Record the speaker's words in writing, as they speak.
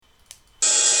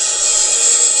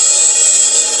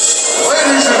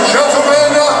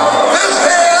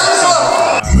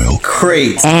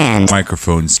crates and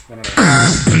microphones. Are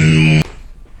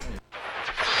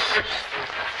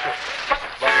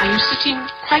you sitting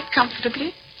quite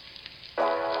comfortably?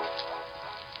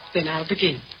 Then I'll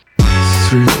begin.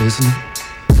 It's real, isn't it?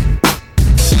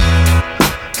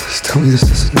 Just tell me this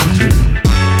isn't a dream.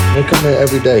 They come here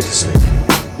every day to sing.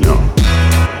 No.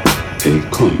 They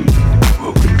come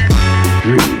broken. The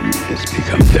dream has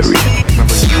become very.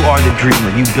 Remember, you are the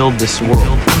dreamer. You build this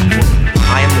world.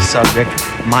 I am the subject.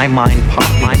 My mind pop.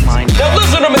 My mind. Now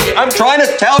listen to me. I'm trying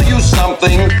to tell you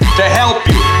something to help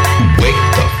you. Wake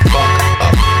the fuck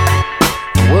up.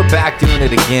 We're back doing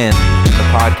it again in the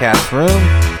podcast room,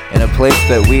 in a place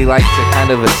that we like to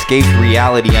kind of escape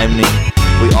reality. I mean,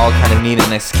 we all kind of need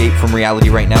an escape from reality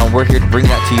right now, and we're here to bring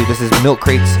that to you. This is Milk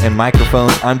Crates and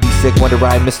Microphones. I'm D-Sick Wonder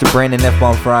Ride, Mr. Brandon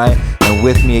F-Bomb Fry, and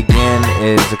with me again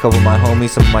is a couple of my homies,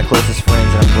 some of my closest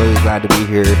friends, and I'm really glad to be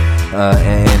here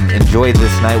and enjoy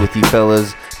this night with you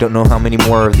fellas. Don't know how many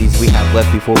more of these we have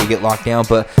left before we get locked down,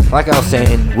 but like I was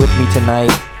saying, with me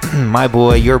tonight, my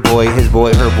boy, your boy, his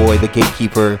boy, her boy, the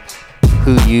gatekeeper,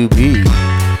 who you be.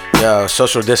 Yo,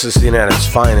 social distancing at its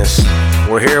finest.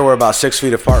 We're here, we're about 6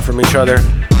 feet apart from each other.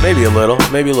 Maybe a little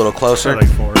closer. Like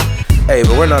 4. Hey,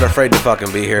 but we're not afraid to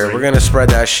fucking be here. We're gonna spread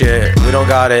that shit. We don't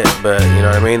got it, but you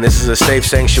know what I mean? This is a safe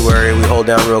sanctuary. We hold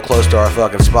down real close to our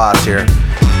fucking spots here.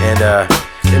 And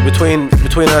in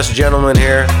between us gentlemen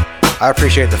here, I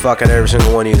appreciate the fuck out of every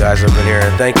single one of you guys have been here.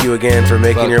 And thank you again for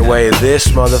making your way this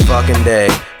motherfucking day,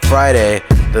 Friday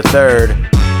the 3rd.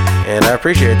 And I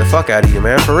appreciate the fuck out of you,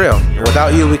 man, for real.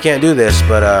 Without you, we can't do this.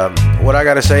 But what I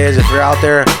gotta say is, if you're out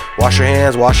there, wash your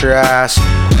hands, wash your ass,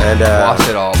 and wash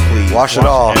it all, please. Wash it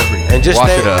all, and just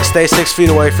stay 6 feet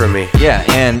away from me. Yeah,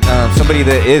 and somebody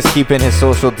that is keeping his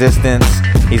social distance.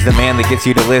 He's the man that gets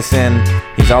you to listen.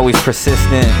 He's always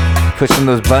persistent, pushing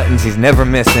those buttons. He's never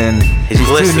missing. He's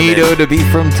too neato to be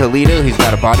from Toledo. He's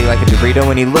got a body like a Dorito,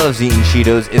 and he loves eating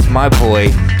Cheetos. It's my boy,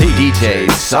 DJ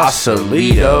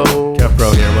Sausalito.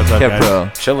 Kepro here. What's up, Kepro.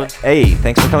 guys? Chilling. Hey,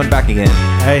 thanks for coming back again.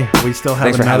 Hey, we still have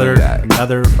Thanks for having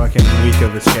another fucking week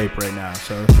of escape right now.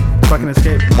 So fucking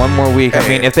escape. One more week. Hey. I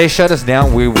mean, if they shut us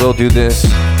down, we will do this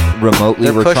remotely.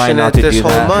 They're We're trying not to this do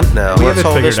whole that. month now. We Let's have it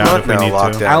hold figured this out month if we now need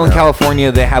locked to. down. Out in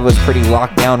California, they have us pretty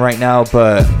locked down right now,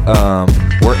 but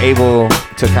we're able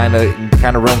to kind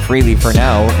of roam freely for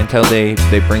now until they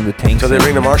bring the tanks. Until they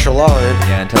bring the martial law in.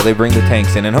 Yeah, until they bring the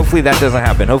tanks in, and hopefully that doesn't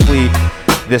happen. Hopefully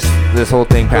this whole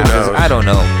thing passes. I don't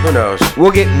know. Who knows?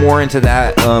 We'll get more into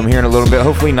that here in a little bit.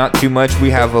 Hopefully not too much. We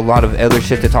have a lot of other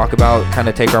shit to talk about. Kind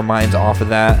of take our minds off of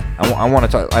that. I want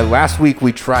to talk. Last week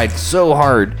we tried so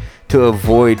hard to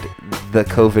avoid the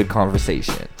COVID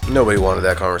conversation. Nobody wanted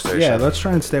that conversation. Yeah, let's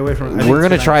try and stay away from it. We're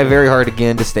going to try very hard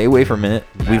again to stay away from it.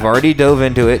 We've already dove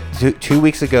into it 2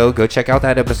 weeks ago. Go check out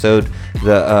that episode,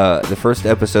 the first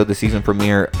episode, the season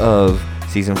premiere of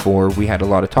season 4. We had a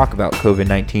lot of talk about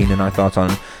COVID-19 and our thoughts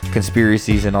on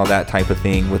conspiracies and all that type of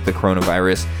thing with the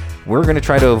coronavirus. We're going to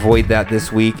try to avoid that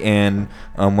this week, and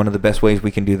one of the best ways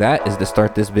we can do that is to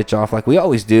start this bitch off like we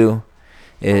always do.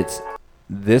 It's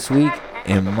This Week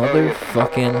in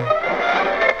Motherfucking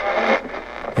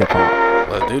Hip-Hop.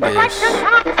 Let's do this.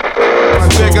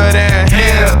 It's bigger than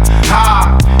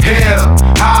hip-hop,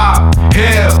 hip-hop,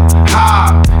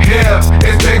 hip-hop, hip.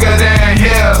 It's bigger than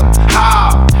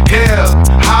hip-hop,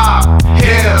 hip-hop,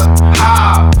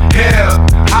 hip-hop,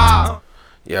 hip-hop.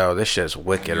 Yo, this shit's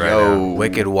wicked right now.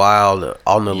 Wicked, wild,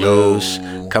 on the loose,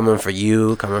 coming for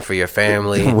you, coming for your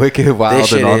family. Wicked, wild, this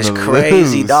shit and on is the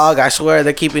crazy, loose. dog. I swear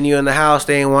they're keeping you in the house.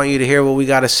 They ain't want you to hear what we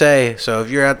gotta say. So if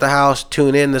you're at the house,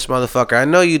 tune in this motherfucker. I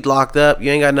know you locked up.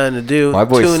 You ain't got nothing to do. My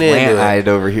boy's tune into slant-eyed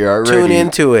over here already. Tune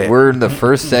into it. We're in the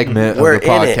first segment of the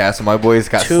podcast, and my boy's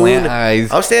got slant eyes.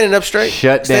 I'm standing up straight.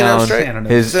 Shut down.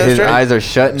 His eyes are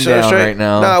shutting down right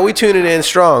now. Nah, we tuning in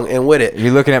strong and with it.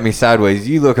 You're looking at me sideways.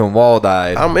 You looking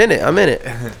walled-eyed. I'm in it.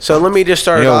 So let me just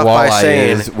start off by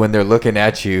saying, is when they're looking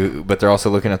at you, but they're also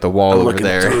looking at the wall over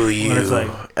there. Through you,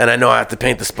 and I know I have to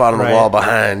paint the spot on the wall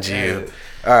behind you.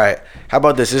 All right, how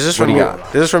about this? This is from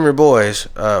your boys,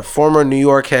 former New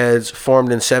York heads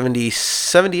formed in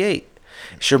 78.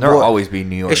 There'll always be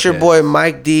New York. It's your boy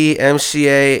Mike D,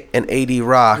 MCA, and AD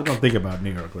Rock. We don't think about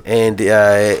New York. And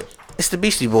it's the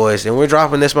Beastie Boys, and we're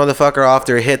dropping this motherfucker off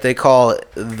their hit they call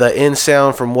The In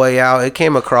Sound from Way Out. It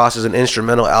came across as an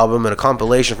instrumental album and a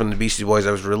compilation from the Beastie Boys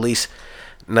that was released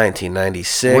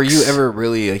 1996. Were you ever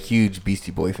really a huge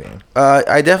Beastie Boy fan?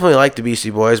 I definitely like the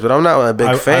Beastie Boys, but I'm not a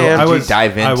big fan.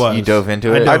 You dove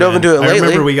into it? I dove into it lately. I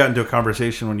remember we got into a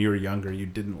conversation when you were younger. You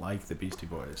didn't like the Beastie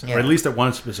Boys, or at least at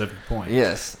one specific point.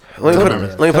 Yes. Let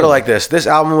me put it like this. This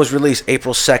album was released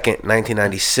April 2nd,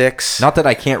 1996. Not that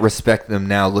I can't respect them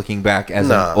now, looking back as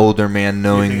Nah. an older man,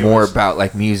 knowing more about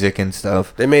like music and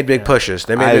stuff. They made big pushes.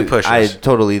 They made big pushes. I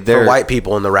totally. For They're white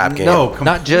people in the rap game. No,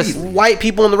 not just white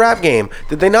people in the rap game.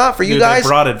 Did they not? For you Dude, they guys?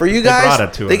 brought it- For you they guys? brought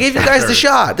it to They us, gave you for guys the sure.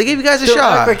 shot. They gave you guys a Dude,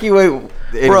 shot. I think you wait.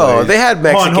 Bro, anyways. they had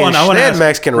Mexican, Hold on, I they wanna had ask,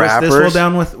 Mexican was rappers. this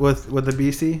down with the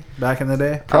BC back in the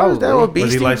day? I was down with Was he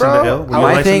Beastie, licensed bro. to ill? Was he My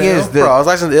licensed thing to is ill? that Bro, I was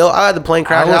licensed to ill. I had the Plane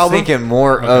Crash I was album. thinking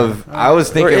more of. I was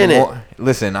We're thinking in it. more.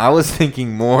 Listen, I was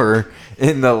thinking more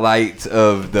in the light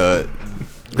of the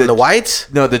whites.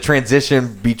 No, the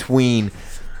transition between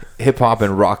hip hop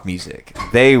and rock music.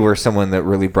 They were someone that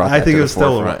really brought. I that think to it was the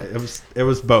still forefront. it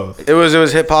was both. It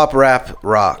was hip hop, rap,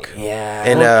 rock. Yeah.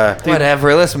 And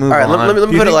whatever. Let's move all right, on. let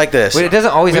me put it like this. Wait, it doesn't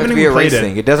always We have to haven't be a even race played it.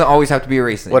 thing. It doesn't always have to be a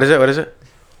race thing. What is it? What is it?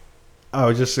 I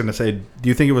was just gonna say, do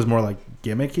you think it was more like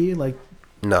gimmicky? Like,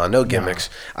 No gimmicks.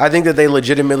 I think that they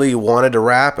legitimately wanted to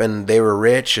rap, and they were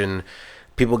rich, and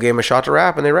people gave them a shot to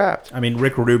rap, and they rapped. I mean,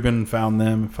 Rick Rubin found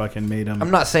them, fucking made them.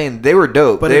 I'm not saying they were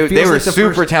dope. But They it feels were like the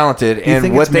super first- talented, Do you and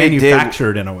think what it's they did.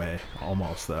 manufactured in a way,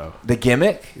 almost though. The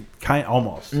gimmick?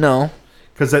 Almost. No.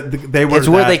 Because they were. It's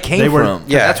where they came from.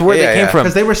 Yeah, that's where they came from.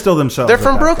 Because they were still themselves. They're at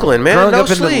from that Brooklyn, point. man. Growing No up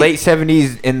in the sleep. late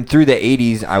 70s and through the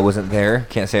 80s, I wasn't there.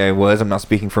 Can't say I was. I'm not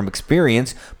speaking from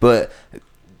experience. But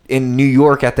in New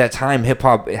York at that time,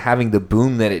 hip-hop having the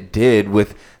boom that it did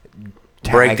with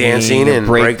Breakdancing and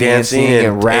breakdancing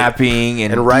and rapping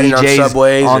and riding on DJs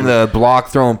subways on and- the block,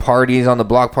 throwing parties on the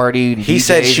block party. He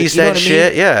said, she you know said what I mean?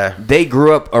 shit. Yeah. They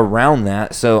grew up around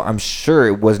that, so I'm sure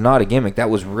it was not a gimmick. That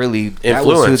was really that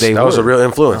was who Influence. they That were. was a real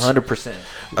influence. 100%.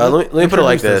 Let me put it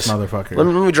like Introduce this. this motherfucker. Let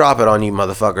me drop it on you,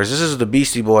 motherfuckers. This is the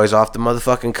Beastie Boys off the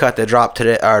motherfucking cut that dropped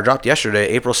today, or dropped yesterday,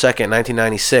 April 2nd,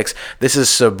 1996. This is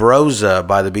Sabrosa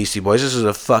by the Beastie Boys. This is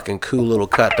a fucking cool little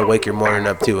cut to wake your morning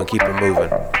up to and keep it moving.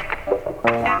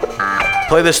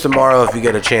 Play this tomorrow if you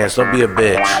get a chance. Don't be a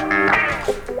bitch.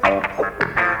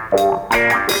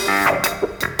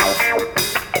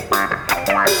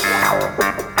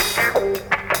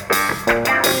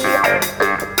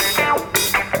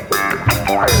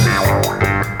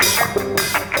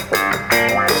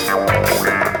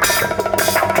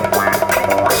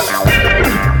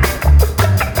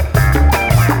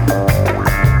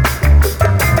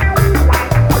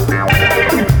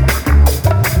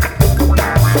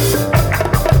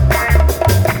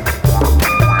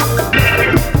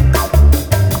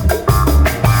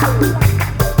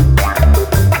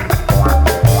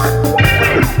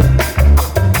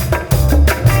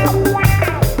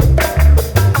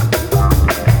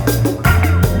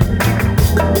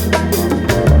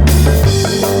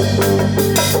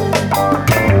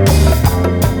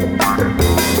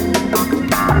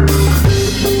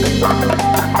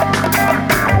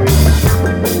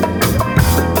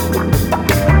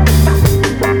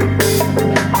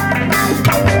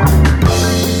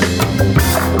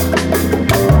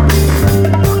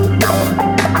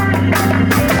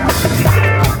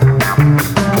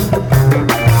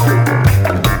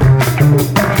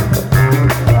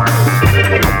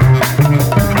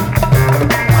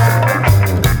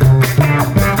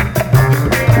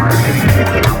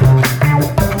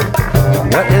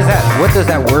 What does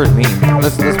that word mean?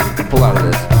 Let's pull out of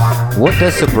this. What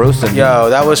does Sabrosa mean? Yo,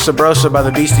 that was Sabrosa by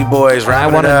the Beastie Boys. I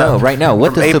want wanna know right now,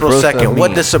 what does April Sabrosa 2nd.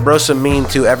 What mean? does Sabrosa mean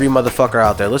to every motherfucker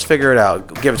out there? Let's figure it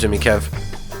out. Give it to me, Kev.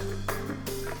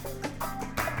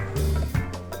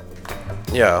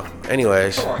 Yo,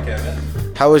 anyways. Come on, Kevin.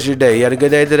 How was your day? You had a good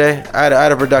day today? I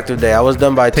had a productive day. I was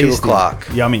done by 2 Tasty. o'clock.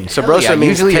 Yummy. Sabrosa Hell yeah,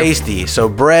 means usually tasty. So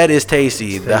bread is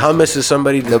tasty. The hummus is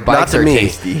somebody The not bikes to are me.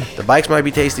 tasty. The bikes might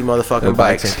be tasty, motherfucking The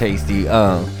bikes bikes. are tasty. You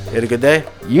had a good day?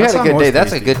 You That's had a not good most day.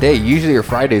 That's a tasty. good day. Usually your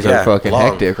Fridays are fucking long.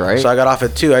 hectic, right? So I got off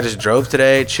at 2. I just drove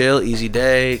today, chill, easy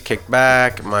day, kick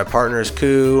back. My partner's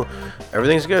cool.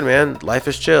 Everything's good, man. Life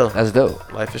is chill. That's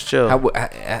dope. Life is chill.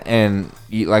 And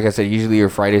like I said, usually your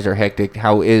Fridays are hectic.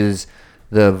 How is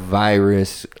the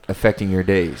virus affecting your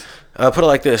days? Put it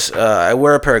like this: I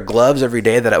wear a pair of gloves every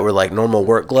day that I wear like normal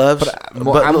work gloves. I'm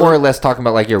more or less talking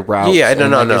about like your routes. Yeah,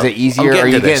 no. Is it easier? I'm Are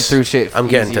you to getting this. through shit? I'm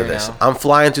getting to easier this. now? I'm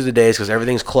flying through the days because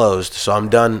everything's closed, so I'm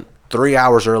done 3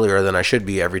 hours earlier than I should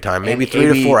be every time. Maybe And 3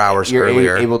 to 4 hours you're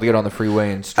earlier. able to get on the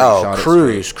freeway and straight Oh, shot it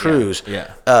cruise. straight. Yeah.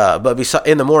 But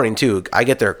in the morning too, I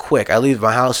get there quick. I leave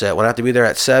my house when I have to be there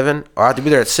at 7, or I have to be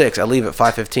there at 6. I leave at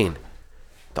 5:15,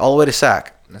 all the way to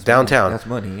Sac, downtown. That's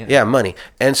money. Yeah. Yeah, money.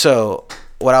 And so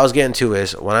what I was getting to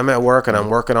is when I'm at work and I'm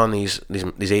working on these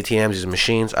ATMs, these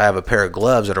machines, I have a pair of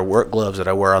gloves that are work gloves that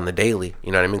I wear on the daily.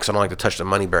 You know what I mean? Because I don't like to touch the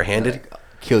money barehanded.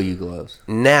 kill you gloves.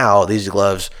 Now these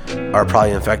gloves are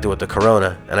probably infected with the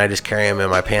corona, and I just carry them in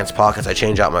my pants pockets. I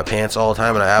change out my pants all the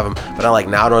time, and I have them. But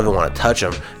now I don't even want to touch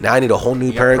them. Now I need a whole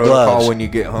new pair of gloves. When you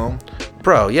get home,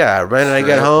 bro. Yeah, right when I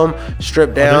get home,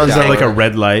 strip down. Is that like a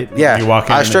red light? Yeah, You walk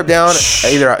in I strip down.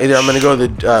 Either I'm gonna go to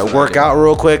the work out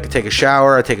real quick, take a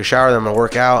shower. I take a shower, then I'm gonna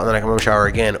work out, and then I come home and shower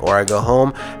again, or I go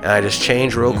home and I just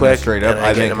change real quick. Straight up, and I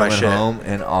I've get been into my coming shit. home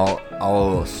and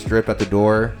I'll strip at the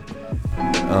door.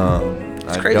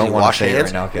 It's I crazy. don't want to Wash say it hands.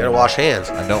 right now, You Kevin. gotta wash hands.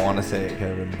 I don't want to say it,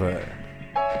 Kevin, but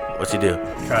What's he do?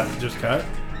 Cut.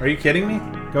 Are you kidding me?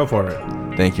 Go for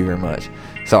it. thank you very much.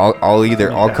 So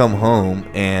I'll come home,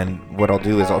 and what I'll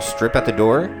do is I'll strip at the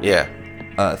door. Yeah.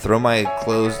 Throw my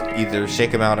clothes, either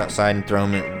shake them out outside and throw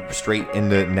them straight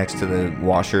next to the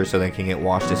washer so they can get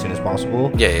washed as soon as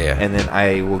possible. Yeah. And then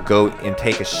I will go and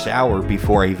take a shower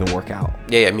before I even work out.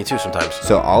 Yeah, me too sometimes.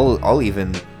 So I'll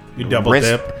even You double rinse.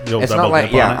 dip. You'll It's double not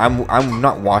like dip on it? I'm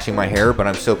not washing my hair, but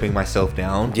I'm soaping myself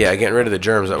down. Yeah, getting rid of the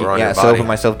germs that were on Yeah, your body. soaping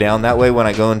myself down. That way, when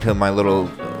I go into my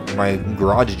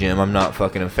garage gym, I'm not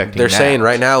fucking affecting. They're that. saying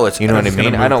right now it's You know what I It's gonna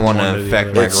mean? move I don't from want one to to the affect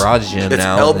other. my garage gym It's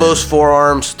now. elbows,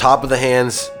 forearms, top of the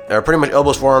hands, or pretty much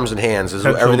elbows, forearms, and hands. Is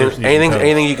Head, everything, shoulders, knees, and toes.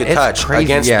 anything you could It's touch crazy,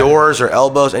 against yeah. doors or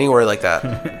elbows, anywhere like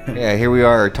that. Yeah, here we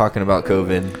are talking about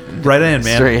COVID. Right in,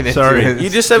 man. Straight into Sorry. it. You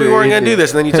just said we weren't gonna do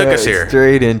this, and then you took us here.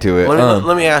 Straight into it.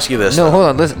 Let me ask you this. No, though. hold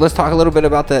on. Let's talk a little bit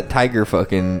about that Tiger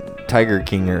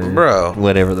King or Bro,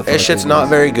 whatever the fuck. That shit's it not is.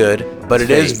 very good, but It's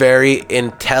it is fake. very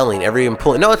telling. Every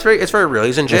employee. No, it's very real.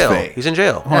 He's in jail. fake. He's in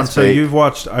jail. Hold on, That's so fake. you've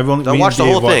watched. I've only. I me watched and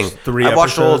the whole Dave thing. watched 3 I've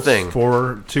watched the whole episodes, thing.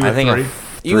 Two I or think three.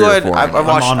 You three or would. four. I've I'm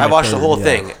watched. on I've my watched the third, whole yeah.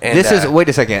 thing. And, This is. Wait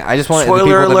a second. I just want the spoiler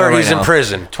people to know alert. right He's in now.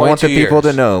 prison. I want the 22 people to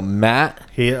years. know. Matt.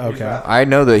 Okay. I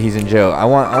know that he's in jail. I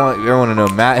want everyone to know.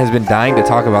 Matt has been dying to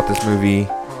talk about this movie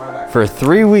for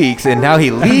 3 weeks, and now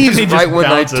he leaves He just right when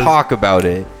bounces. I talk about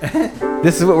it.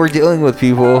 This is what we're dealing with,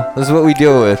 people. This is what we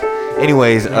deal with.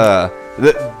 Anyways,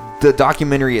 the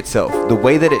documentary itself, the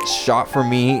way that it's shot for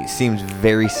me seems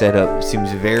very set up.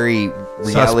 Seems very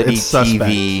reality It's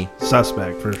TV.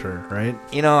 Suspect for sure, right?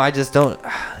 You know, I just don't.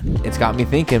 It's got me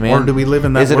thinking, man. Or do we live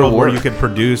in that Is it a world where work? you could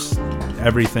produce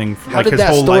everything, How like did his that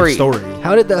whole life story?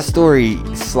 How did that story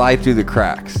slide through the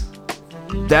cracks?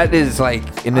 That is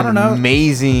like an I don't know.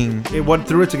 amazing. What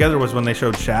threw it together was when they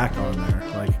showed Shaq on there,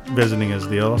 like visiting his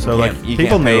deal. So like you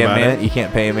people can't knew pay a about man. it. You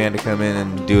can't pay a man to come in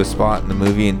and do a spot in the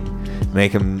movie and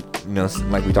make him, you know,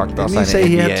 like we talked about. Didn't he sign say an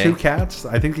he NDA. had 2 cats?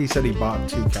 I think he said he bought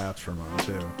 2 cats from him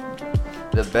too.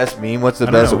 The best meme. What's the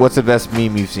I don't best? know. What's the best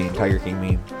meme you've seen? Tiger King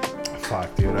meme.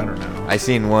 Fuck, dude, I don't know. I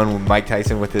seen one with Mike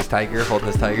Tyson with his tiger, holding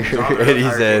his tiger, and he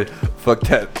said, "Fuck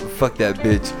that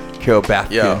bitch, Carol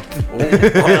Baskin." Yo.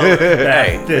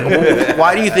 Hey,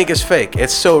 why do you think it's fake?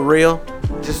 It's so real.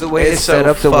 Just the way It's it's set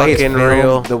so up, the way it's fucking filmed,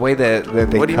 real. the way that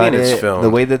they What do you cut mean it's it, filmed? the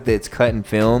way that it's cut and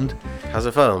filmed. How's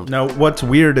it filmed? No, what's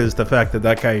weird is the fact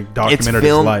that guy documented his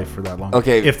filmed- life for that long.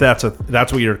 Okay. if that's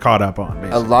what you're caught up on. A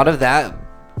Basically. lot of that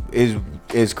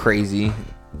is crazy.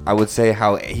 I would say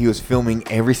how he was filming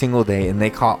every single day, and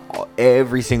they caught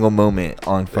every single moment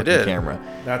on fucking did. camera.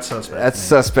 That's suspect. That's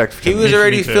suspect. He was Me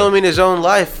already too. filming his own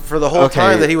life for the whole Okay.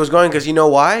 time that he was going. Because you know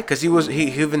why? Because he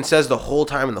even says the whole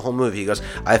time in the whole movie, he goes,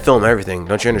 "I film everything.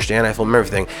 Don't you understand? I film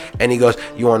everything." And he goes,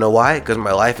 "You want to know why? Because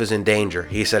my life is in danger."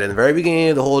 He said in the very beginning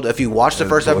of the whole. If you watch the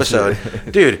first episode,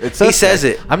 dude, It's he suspect. says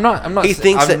it. I'm not. He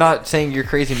thinks I'm that- not saying you're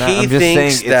crazy, man. He I'm just saying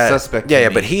thinks it's that. suspect. to Yeah,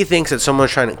 me. but he thinks that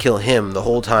someone's trying to kill him the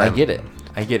whole time. I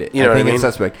get it. You know what I think mean? it's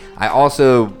suspect. I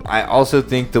also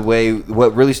think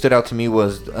what really stood out to me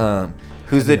was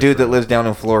who's the dude that lives down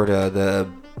in Florida, the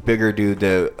bigger dude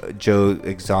that Joe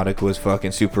Exotic was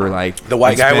fucking super like The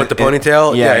white guy with the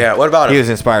ponytail? Yeah. What about him? He was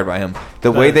inspired by him.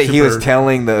 The way that he was super-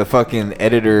 telling the fucking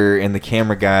editor and the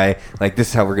camera guy, like, this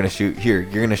is how we're gonna shoot. Here,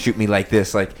 you're gonna shoot me like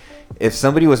this. Like, if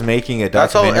somebody was making a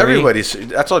That's all. documentary,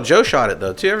 That's all. Joe shot it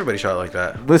though too. Everybody shot it like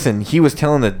that. listen, he was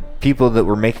telling the people that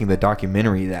were making the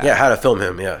documentary that. Yeah, how to film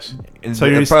him? Yes. And So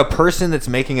you're- a person that's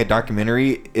making a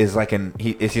documentary is like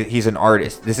he's an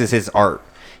artist. This is his art.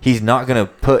 He's not gonna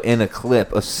put in a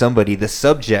clip of somebody, the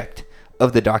subject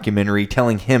of the documentary,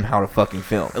 telling him how to fucking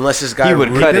film. Unless this guy he would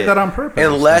He cut did it. that on purpose.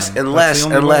 Unless then. That's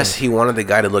the only way. he wanted the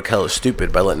guy to look hella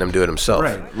stupid by letting him do it himself.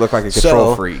 Right. Look like a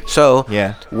control freak. So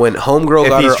Yeah. when Homegirl If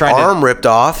got he's her trying to arm ripped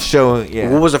off, show- yeah.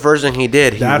 what was the first thing he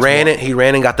did? He That's ran why. it. He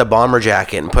ran and got the bomber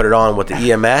jacket and put it on with the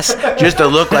EMS just to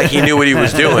look like he knew what he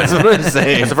was doing. That's what I'm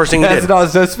saying. That's the first thing he That's did.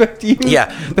 not suspect to you.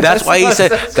 Yeah, that's why he not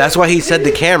said. suspect. That's why he said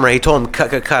the camera. He told him,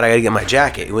 cut. I gotta get my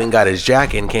jacket. He went and got his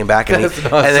jacket and came back, and That's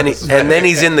not then suspect.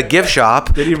 he's in the gift shop.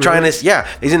 shop Did he really? trying to. Yeah,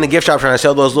 he's in the gift shop trying to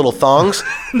sell those little thongs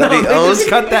that he they owns. just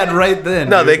cut that right then.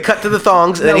 No, dude. they cut to the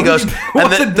thongs, and then he No, goes, it and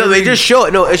wasn't then no, they during- just show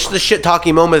it. No, it's the shit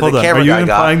talking moment Hold that on. the Are camera you guy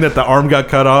implying got. that the arm got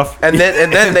cut off? And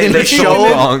then they They show show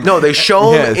him. thongs. No, they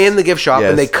show him Yes. in the gift shop, Yes.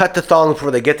 and they cut the thongs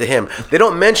before they get to him. They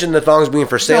don't mention the thongs being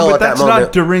for sale No, but at that that's moment.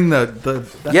 not during the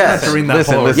that's Yes. not during that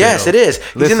Listen, whole listen. Yes, it is.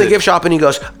 He's in the Listen. gift shop and he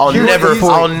goes, "I'll Here's never, the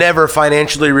point. I'll never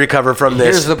financially recover from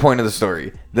Here's this." the point of the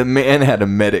story. The man had a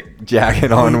medic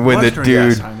jacket on when the Was during that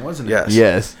dude. time, wasn't it? Yes.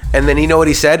 Yes. And then you know what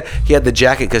he said? He had the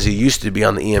jacket because he used to be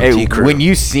on the EMT Hey, crew. when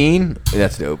you seen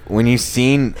that's dope. When you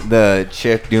seen the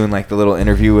chick doing like the little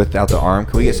interview without the arm,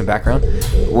 can we get some background?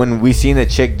 When we seen the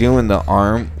chick doing the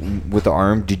arm with the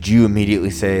arm, did you immediately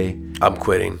say I'm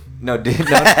quitting. no?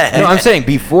 No, I'm saying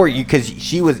before you, because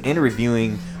she was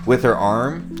interviewing with her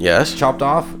arm Yes. chopped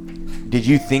off. Did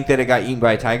you think that it got eaten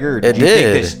by a tiger? Or It you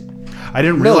did. Think that I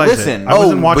didn't No, realize listen. it. I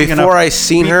wasn't watching before enough. I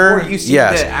seen her, Before you seen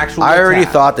yes, the actual I already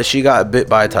attack. thought that she got bit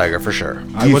by a tiger for sure.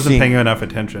 I you wasn't seen- paying enough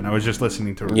attention. I was just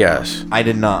listening to her. Yes. I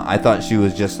did not. I thought she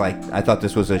was just like. I thought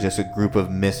this was just a group of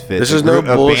misfits. This a is no group- A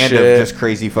band bullshit. of just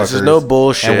crazy fuckers. This is no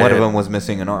bullshit. And one of them was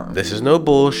missing an arm. This is no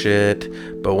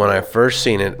bullshit. But when I first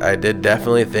seen it, I did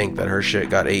definitely think that her shit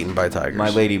got eaten by tigers.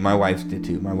 My wife did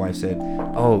too. My wife said,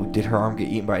 "Oh, did her arm get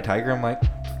eaten by a tiger?" I'm like,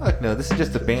 "Fuck no. This is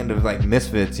just a band of like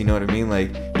misfits." You know what I mean?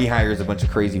 Like he hires a bunch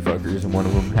of crazy fuckers, and one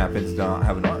of them happens to not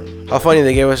have an arm. How funny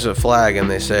they gave us a flag and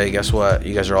they say, guess what?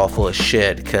 You guys are all full of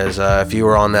shit. Because if you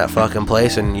were on that fucking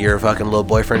place and your fucking little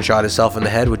boyfriend shot himself in the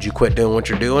head, would you quit doing what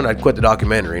you're doing? I'd quit the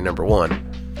documentary, number one.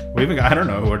 We even got, I don't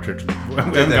know what church. We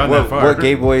haven't gone that far. What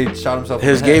gay boy shot himself?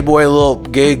 His in the gay head? boy, little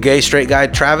gay straight guy,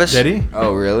 Travis. Did he?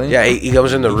 Oh really? Yeah, he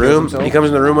comes in the kills room. himself? He comes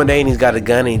in the room one day and he's got a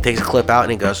gun and he takes a clip out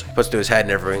and he goes, puts it to his head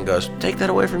and everyone goes, take that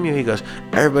away from you. He goes,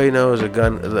 everybody knows a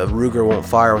gun, the Ruger won't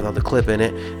fire without the clip in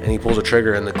it. And he pulls a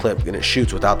trigger in the clip and it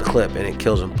shoots without the clip and it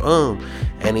kills him. Boom.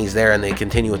 And he's there and they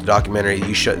continue with the documentary.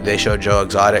 They show Joe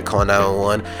Exotic calling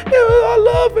 911. Yeah, I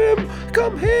love him.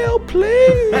 Come help,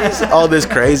 please. All this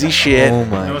crazy shit. Oh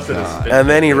my god. And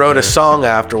then he wrote a song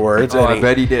afterwards. Oh, and I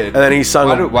bet he did. And then he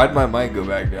sung. Why'd my mic go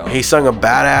back down? He sung a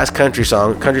badass country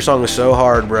song. Country song is so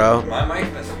hard, bro. My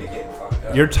mic must be getting fucked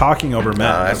up. You're talking over Matt.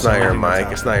 Nah, it's not your mic.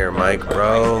 It's not your mic,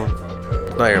 bro.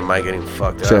 It's not your mic getting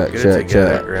fucked up. Get it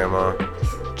together, Grandma.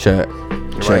 Check.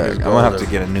 mic Check. is I'm gonna have golden.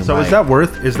 to get a new So mic.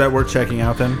 is that worth checking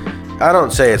out then? I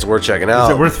don't say it's worth checking out.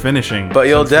 Is it worth finishing? But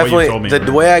you'll since what you told definitely me,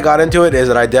 the way I got into it is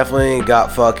that I definitely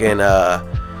got fucking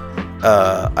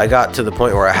I got to the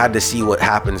point where I had to see what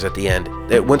happens at the end.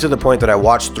 It went to the point that I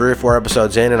watched 3 or 4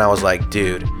 episodes in and I was like,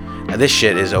 dude, this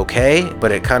shit is okay,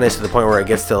 but it kind of is to the point where it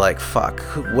gets to like, fuck,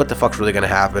 what the fuck's really gonna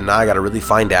happen? Now I gotta really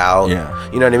find out.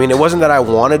 Yeah. You know what I mean? It wasn't that I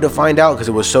wanted to find out because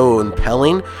it was so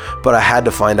impelling, but I had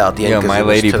to find out the end Yeah, because my it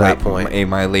was lady to that point.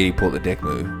 my lady pulled a dick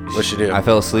move. What'd she do? I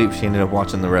fell asleep. She ended up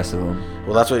watching the rest of them.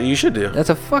 Well, that's what you should do. That's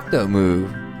a fucked up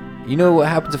move. You know what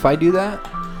happens if I do that?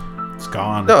 it's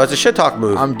gone. No, it's a shit talk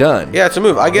move. I'm done. Yeah, it's a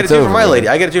move. I get It's it too over from my with. lady.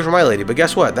 I get it too from my lady. But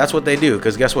guess what? That's what they do.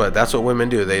 Because guess what? That's what women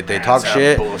do. They talk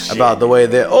shit about the way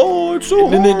that, oh, it's so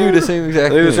And then they do hard. the same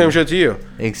exact They do the thing. same shit to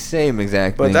you. Same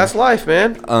exact But thing. that's life,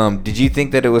 man. Did you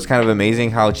think that it was kind of amazing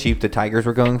how cheap the tigers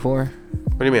were going for?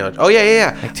 What do you mean? Oh,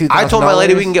 yeah. Like I told my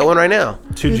lady we $2,000? can get one right now.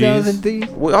 2 G's.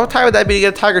 2003? How tired would that be to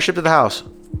get a tiger shipped to the house?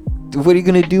 What are you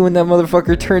gonna do when that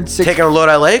motherfucker turns 6 Take him to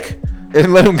Lodi Lake?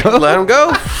 and let him go? Let him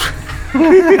go?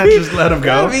 Just let him go.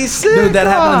 That'd be sick. Dude, that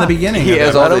happened in the beginning. He of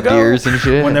has that. all the him go. deers and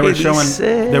shit. When they were It'd be showing,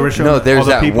 sick. they were showing. No, there's all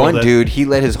the that people one dude. He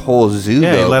let his whole zoo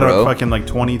Yeah, he go, let bro. out fucking like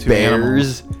 22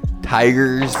 animals. Bears,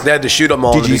 tigers. They had to shoot them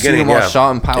all in Did the you see beginning. them all yeah.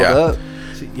 shot and piled Yeah. up?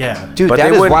 Yeah. Dude, But that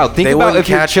they is wouldn't- wild. Think they about wouldn't if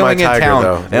you're catch my chilling in tiger, town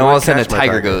though. and They all of a wouldn't sudden a catch my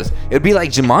tiger tiger. goes. It'd be like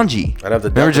Jumanji. I'd have the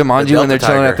Remember Delta- Jumanji the when they're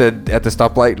Delta chilling at the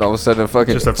stoplight and all of a sudden a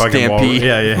fucking Just a fucking wall. stampede?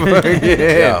 Yeah,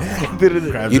 yeah.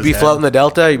 yeah. You'd be floating the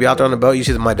Delta. You'd be out there on the boat. You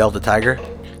see my Delta Tiger.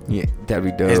 Yeah, that'd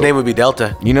be dope. His name would be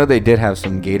Delta. You know they did have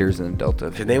some gators in the Delta.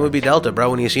 His name would be Delta, bro.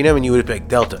 When you seen him and you would be like,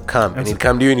 Delta, come. And he'd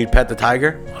come to you and you'd pet the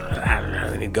tiger.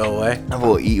 And he'd go away. That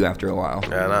will eat you after a while.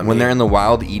 Yeah, not when me. they're in the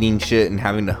wild eating shit and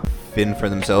having to fend for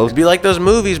themselves. It'd be like those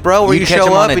movies, bro, where you catch show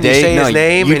him up on a and day- you say no, his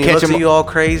name you'd and he catch looks him- at you all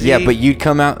crazy. Yeah, but you'd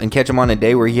come out and catch him on a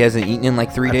day where he hasn't eaten in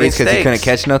like 3 I bring days because he couldn't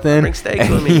steaks. catch nothing. Bring steaks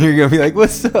and with me. You're gonna be like,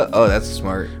 "What's up?" Oh, that's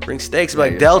smart. Bring steaks. Be Yeah,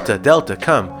 like, you're Delta, Delta,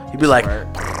 come. He'd be like,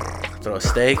 throw a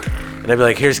steak. And I'd be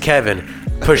like, here's Kevin.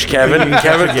 Push Kevin.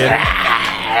 Kevin,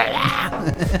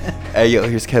 Hey, yo,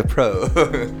 here's Kev Pro.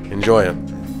 enjoy him.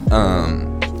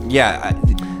 Yeah,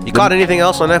 You caught anything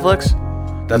else on Netflix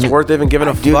that's worth even giving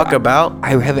a Dude, fuck about? I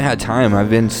haven't had time. I've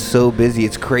been so busy.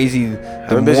 It's crazy. I've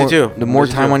been busy too. The more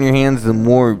Busy time too. on your hands, the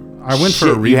more I went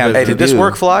for a shit you have revisit. Hey, to did this do.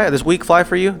 work fly? This week fly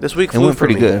for you? This week It flew went for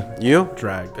pretty me. good. You?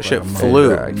 Dragged. That shit like a flew.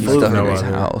 mother- He's Flew stuck no in his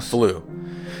other. house. Flew.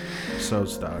 So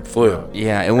stuck. Flew.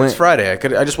 Yeah, it It's went. Friday.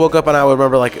 I just woke up and I would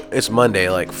remember like it's Monday.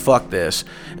 Like fuck this,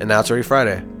 and now it's already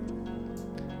Friday.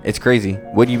 It's crazy.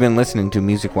 What have you been listening to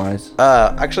music wise?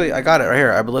 Actually, I got it right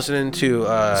here. I've been listening to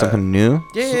Something new?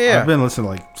 Yeah. I've been listening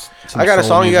to like. I got a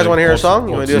song. You guys want to hear a song?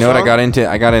 You want to do You a know song? what I got into?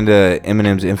 I got into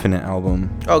Eminem's Infinite album.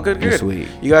 Oh, good. This week.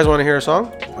 You guys want to hear a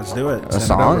song? Let's do it. A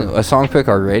song? A song pick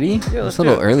already? Yeah, It's let's a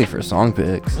little do it. early for song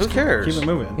picks. Who cares? Keep it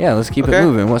moving. Yeah, let's keep Okay. it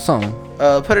moving. What song?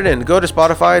 Put it in. Go to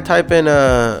Spotify. Type in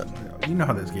You know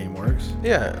how this game works.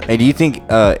 Yeah. Hey, do you think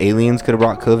aliens could have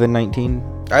brought COVID-19?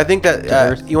 I think that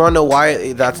Earth? you want to know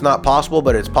why that's not possible,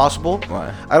 but it's possible.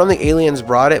 Why? I don't think aliens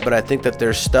brought it, but I think that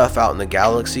there's stuff out in the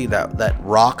galaxy that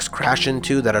rocks crash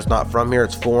into that is not from here.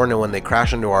 It's foreign, and when they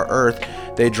crash into our Earth,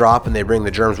 they drop and they bring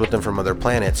the germs with them from other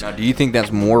planets. Now, do you think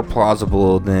that's more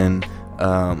plausible than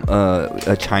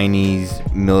a Chinese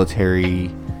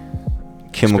military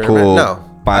chemical Experiment? No.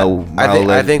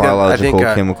 biological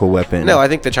think, chemical weapon? No, I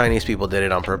think the Chinese people did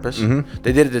it on purpose. Mm-hmm.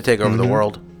 They did it to take over the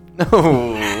world. No.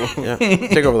 Yeah,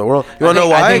 take over the world. You want to know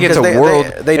why? I think it's a 'Cause world.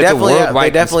 They it's a definitely, worldwide they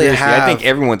definitely conspiracy. have. I think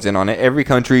everyone's in on it. Every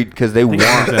country, because they I think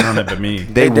want. everyone's in on it but me.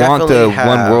 They They want the definitely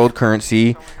one have. world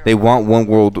currency. They want one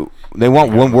world. They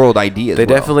want one world idea. They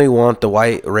definitely want the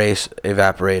white race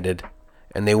evaporated,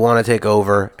 and they want to take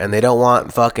over, and they don't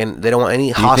want fucking. They don't want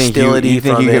any hostility. You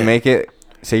think from you it. can make it?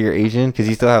 Say you're Asian, because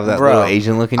you still have that Bro, little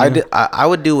Asian look in you. I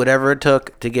would do whatever it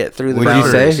took to get through the Would you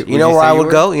boundaries. say? You Would know you where say I you would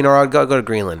would? go? You know where I'd go? Go to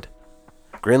Greenland.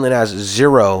 Greenland has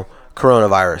 0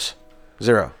 coronavirus.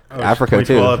 0. Africa Can we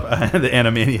pull too. up the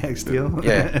Animaniacs deal?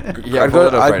 Yeah. Yeah, I'd pull go.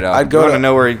 it up right now. I'd go You want to to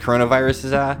know where coronavirus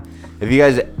is at? If you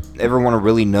guys ever want to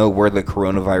really know where the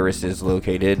coronavirus is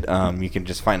located, you can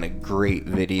just find a great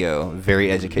video,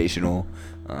 very educational,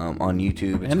 on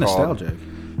YouTube. It's And called- nostalgic.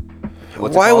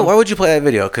 What's it Why called? would you play that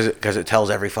video? Because it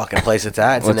tells every fucking place it's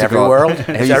at. It's What's in it every called? world.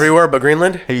 Have It's you- everywhere but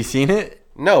Greenland. Have you seen it?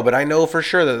 No, but I know for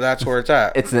sure that that's where it's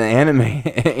at. It's the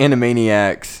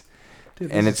Animaniacs,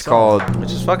 and it's called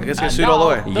It's just fucking. It's gonna suit all the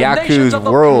way. Yaku's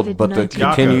World, but the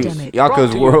continues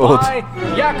Yaku's World,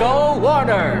 Yakko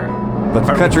Warner. but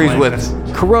the countries with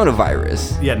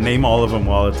coronavirus. Yeah, name all of them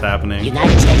while it's happening.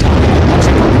 United States Army.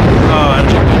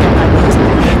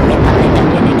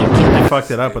 I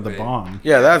fucked it up with the bomb.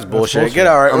 Yeah, that's bullshit. bullshit. Get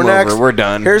all right. I'm We're over. next. We're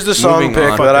done. Here's the song Moving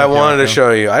pick on. that I Fuck wanted to Yakko.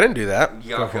 show you. I didn't do that.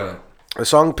 The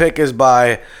song pick is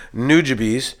by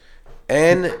Nujabes,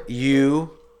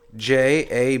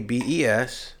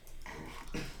 Nujabes,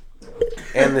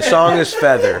 and the song is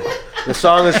Feather. The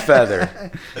song is Feather.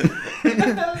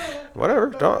 Whatever.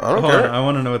 I don't Hold on, care. I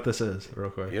want to know what this is, real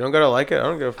quick. You don't gotta like it. I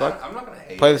don't give a fuck. I'm not gonna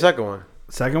hate. Play the second one.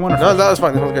 Second one or No, first that one? was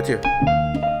fine. This one's good too.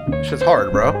 This shit's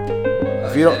hard, bro.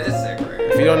 If you don't,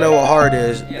 if you don't know what hard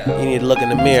is, you need to look in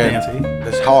the mirror. Fancy.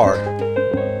 It's hard.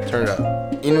 Turn it up.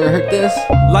 You never heard this?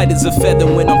 Light as a feather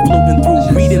when I'm floating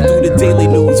through, reading through the daily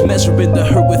news, measuring the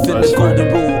hurt within the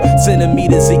golden rule.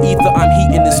 Centimeters of ether, I'm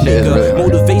heating the shit is speaker. really hard.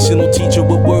 Motivational teacher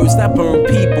with words that burn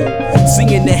people.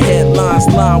 Singing the headlines,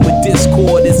 line with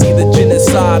discord. It's either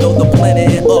genocide or the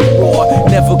planet in uproar.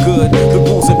 Never good. The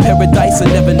rules in paradise are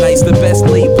never nice. The best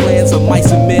laid plans of mice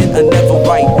and men are never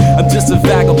right. I'm just a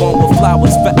vagabond with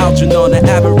flowers for Algernon, an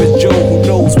average Joe who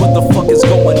knows what the fuck is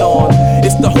going on.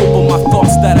 It's the hope of my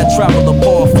thoughts that I travel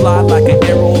upon. Fly like an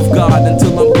arrow of God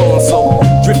until I'm gone. So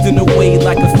drifting away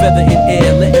like a feather in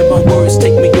air, letting my words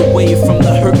take me away from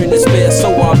the hurt and despair.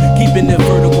 So I'm keeping it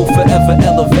vertical, forever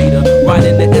elevator,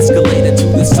 riding the escalator to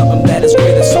the something that is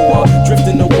greater. So I'm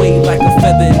drifting away like a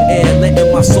feather in air,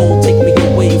 letting my soul take me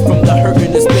away from the hurt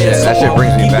and despair. Shit, that So shit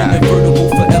brings me I'm keeping back. it vertical,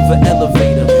 forever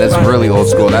elevator. That's really old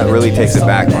school. That really takes it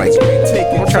back, like-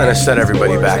 I'm trying to set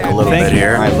everybody back a little bit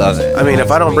here. I love it. I mean,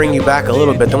 if I don't bring you back a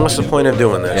little bit, then what's the point of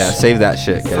doing this? Yeah, save that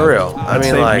shit, Kev. For real. I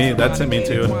mean, like, That's me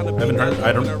too. I haven't heard.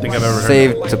 I don't think I've ever heard.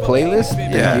 Save to playlist?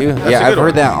 Thank Yeah, you. that's a Yeah, good I've heard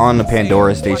one. that on the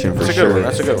Pandora station for that's a sure. good one.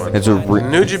 That's a good one. It's a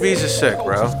Nujabes is sick,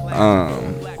 bro.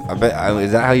 I bet.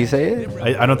 Is that how you say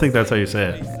it? I don't think that's how you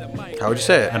say it. How would you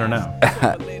say I it? don't know.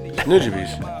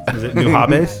 Nujabes. Is it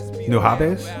Nuhabes?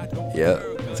 Nuhabes? Yeah.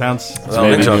 It sounds. I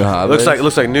don't think so. Nujabes.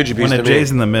 Looks like Nujabes When to a me.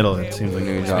 J's in the middle, it seems like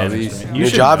Nujabes. Spanish to me. You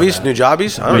should know Nujabes? that.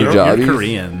 Nujabes? I don't know. Nujabes. You're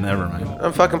Korean. Never mind.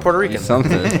 I'm fucking Puerto Rican. He's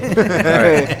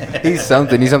something. He's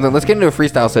something. He's something. Let's get into a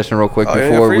freestyle session real quick Oh, yeah,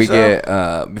 before we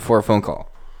freestyle? get before a phone call.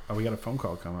 Oh, we got a phone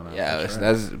call coming up. Yeah, That's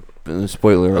that's, right. that's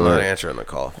spoiler I'm not alert. answering the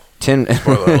call. 10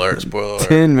 Spoiler alert. Spoiler alert.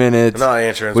 10 minutes. I'm not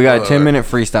answering. We got a spoiler 10-minute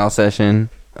freestyle session.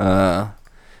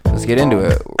 Let's get into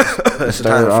it. alert.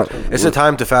 Start it off. It's a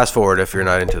time to fast forward if you're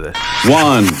not into this.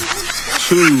 1,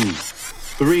 2,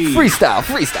 3. Freestyle.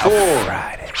 Four.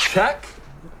 Friday. Check.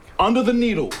 under the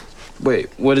needle. Wait,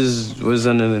 what does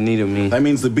under the needle mean? That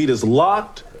means the beat is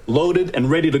locked, loaded, and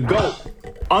ready to go.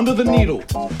 Under the needle.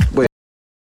 Wait.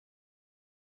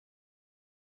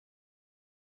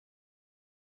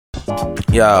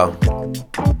 Yo,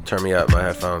 turn me up my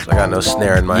headphones. I got no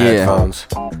snare in my headphones.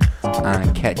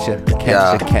 Catch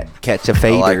a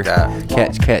fader. I like that.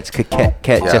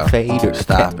 Catch a fader.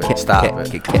 Stop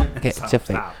it. Catch a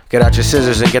fader. Get out your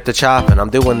scissors and get the chopping. I'm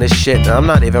doing this shit, and I'm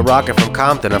not even rocking from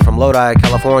Compton. I'm from Lodi,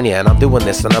 California, and I'm doing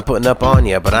this, and I'm putting up on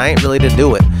ya, but I ain't really to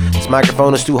do it. This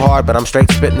microphone is too hard, but I'm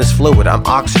straight spitting this fluid. I'm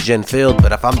oxygen filled,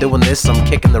 but if I'm doing this, I'm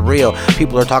kicking the reel.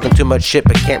 People are talking too much shit,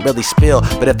 but can't really spill.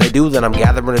 But if they do, then I'm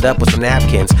gathering it up with some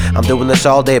napkins. I'm doing this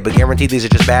all day, but guaranteed these are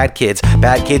just bad kids.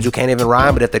 Bad kids who can't even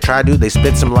rhyme, but if they try to, they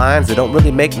spit some lines that don't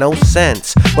really make no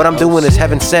sense. What I'm doing is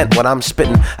heaven sent. What I'm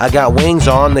spitting, I got wings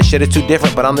on. This shit is too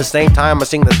different, but on the same time, I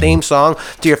sing the theme song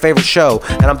to your favorite show.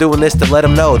 And I'm doing this to let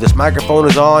them know this microphone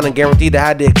is on and guaranteed to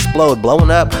have to explode.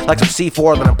 Blowing up like some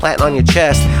C4 that I'm planting on your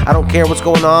chest. I don't care what's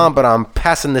going on, but I'm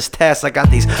passing this test. I got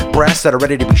these breasts that are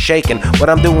ready to be shaken. What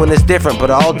I'm doing is different, but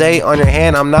all day on your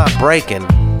hand, I'm not breaking.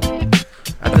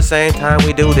 At the same time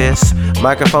we do this,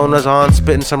 microphone is on,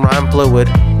 spitting some rhyme fluid.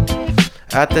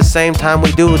 At the same time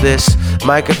we do this,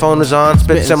 microphone is on,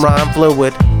 spitting some rhyme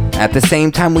fluid. At the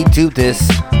same time we do this,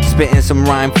 spitting some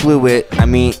rhyme fluid. I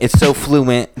mean, it's so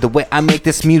fluent. The way I make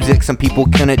this music, some people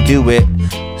couldn't do it.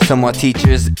 Some are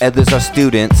teachers, others are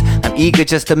students. I'm eager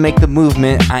just to make the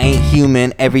movement. I ain't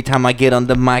human. Every time I get on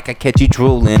the mic, I catch you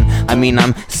drooling. I mean,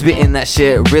 I'm spitting that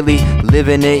shit, really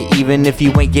living it. Even if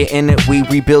you ain't getting it, we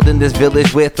rebuilding this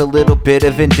village with a little bit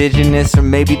of indigenous. Or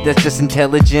maybe that's just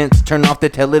intelligence. Turn off the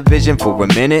television for a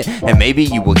minute, and maybe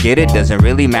you will get it. Doesn't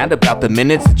really matter about the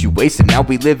minutes that you wasted. Now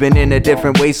we living in a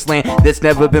different wasteland that's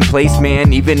never been placed,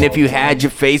 man. Even if you had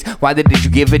your face, why did you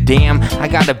give a damn? I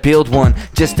gotta build one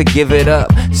just to give it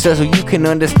up, so you can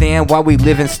understand why we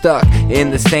living stuck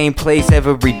in the same place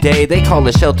every day. They call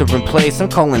it shelter in place, I'm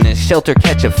calling it shelter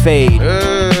catch a fade.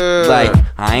 Like,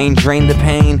 I ain't drained the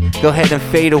pain, go ahead and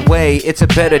fade away, it's a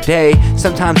better day.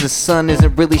 Sometimes the sun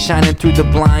isn't really shining through the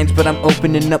blinds, but I'm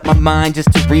opening up my mind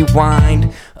just to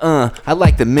rewind. I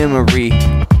like the memory,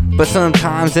 but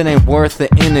sometimes it ain't worth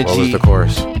the energy. What was the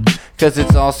chorus? Cause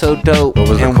it's all so dope. What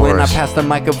was the and chorus? When I pass the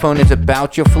microphone, it's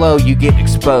about your flow, you get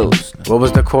exposed. What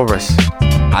was the chorus?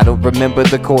 I don't remember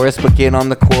the chorus, but get on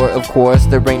the court, of course.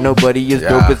 There ain't nobody as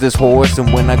dope as this horse.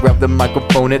 And when I grab the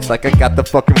microphone, it's like I got the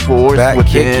fucking force back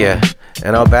within. Kick ya,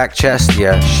 and I'll back chest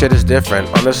ya. Shit is different.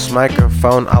 On this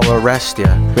microphone, I'll arrest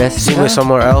ya. See me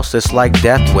somewhere else, it's like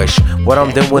death wish. What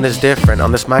I'm doing is different.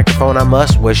 On this microphone, I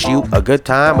must wish you a good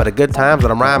time, but a good time's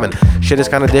that I'm rhyming. Shit is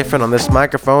kinda different. On this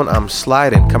microphone, I'm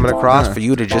sliding, coming across for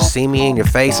you to just see me in your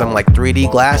face. I'm like 3D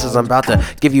glasses, I'm about to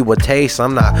give you a taste.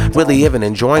 I'm not really even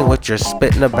enjoying what you're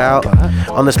spitting about.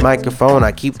 On this microphone,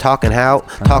 I keep talking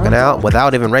out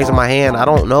without even raising my hand. I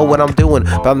don't know what I'm doing,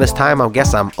 but on this time, I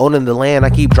guess I'm owning the land.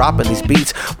 I keep dropping these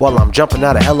beats while I'm jumping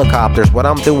out of helicopters. What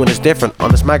I'm doing is different.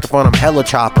 On this microphone, I'm hella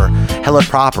chopper, hella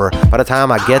proper. By the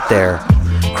time I get there,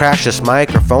 crash this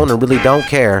microphone and really don't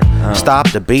care. Stop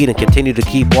the beat and continue to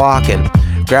keep walking.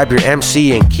 Grab your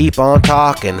MC and keep on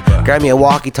talking. Grab me a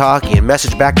walkie-talkie and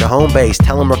message back to home base.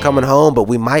 Tell them we're coming home, but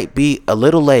we might be a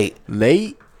little late.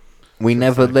 Late? We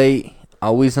never late,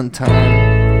 always on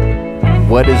time.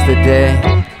 What is the day?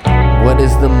 What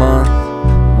is the month?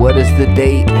 What is the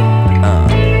date?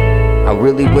 I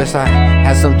really wish I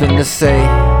had something to say.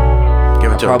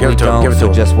 Give it to I probably don't,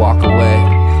 so just walk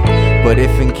away. But if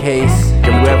in case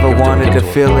you ever wanted to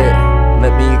feel it,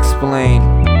 let me explain.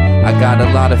 I got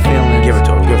a lot of feelings. Give it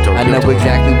to him. I know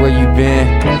exactly where you've been,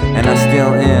 and I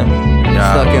still am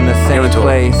stuck in the same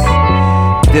place.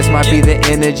 This might be the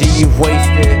energy you've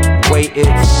wasted. Wait,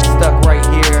 it's stuck right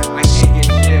here. I can't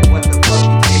get shit. What the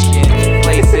fuck you taking?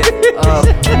 Place it up.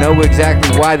 Know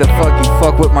exactly why the fuck you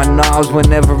fuck with my knobs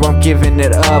whenever I'm giving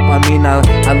it up. I mean, I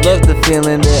love the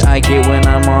feeling that I get when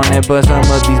I'm on it, but some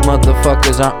of these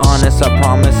motherfuckers are honest. I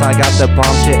promise I got the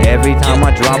bomb shit. Every time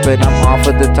I drop it, I'm off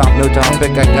at the top, no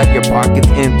topic. I got your pockets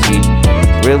empty.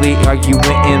 Really arguing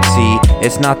MC,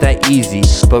 it's not that easy,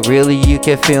 but really you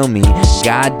can feel me.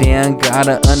 Goddamn,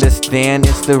 gotta understand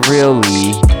it's the real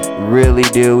Lee. Really,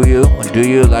 do you? Do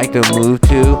you like to move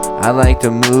too? I like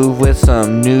to move with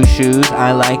some new shoes.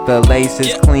 I like the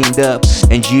laces cleaned up,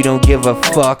 and you don't give a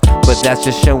fuck, but that's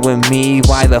just showing me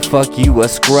why the fuck you a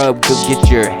scrub. Go get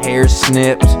your hair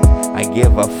snipped. I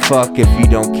give a fuck if you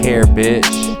don't care, bitch.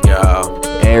 Yo.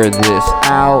 air this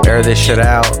out. Air this shit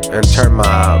out and turn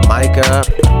my mic up.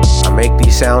 I make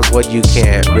these sounds what you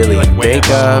can't really think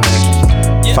of.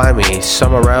 Find me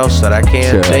somewhere else that I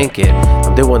can't think it.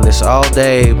 I'm doing this all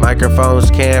day,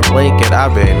 microphones can't blink it.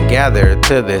 I've been gathered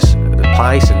to this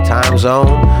place and time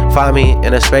zone. Find me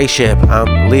in a spaceship,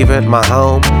 I'm leaving my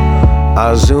home.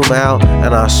 I zoom out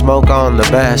and I smoke on the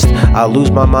best. I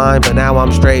lose my mind, but now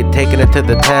I'm straight taking it to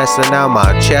the test. And now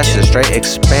my chest is straight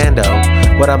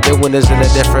expando. What I'm doing is in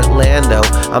a different land though.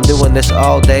 I'm doing this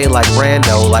all day like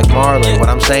Brando, like Marlon. What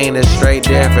I'm saying is straight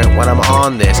different when I'm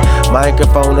on this.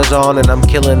 Microphone is on and I'm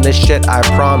killing this shit, I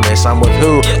promise. I'm with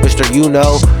who? Mr. You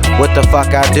know what the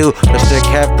fuck I do. Mr.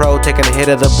 Kev Pro taking a hit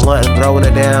of the blunt and throwing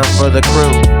it down for the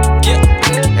crew.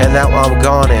 And now I'm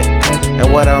gone it.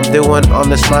 And what I'm doing on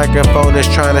this microphone is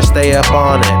trying to stay up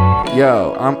on it.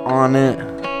 Yo, I'm on it.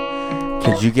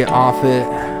 Could you get off it?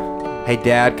 Hey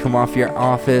dad, come off your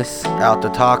office. Out the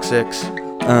toxics.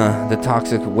 The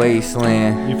toxic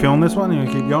wasteland. You feeling this one? You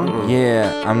wanna keep going?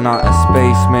 Yeah, I'm not a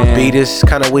spaceman. Beat is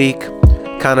kinda weak,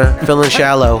 kinda feeling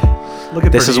shallow.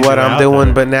 This is what I'm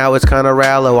doing, but now it's kinda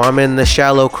rallow. I'm in the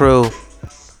shallow crew.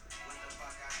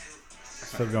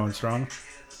 Still going strong?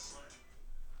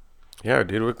 Yeah,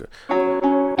 dude.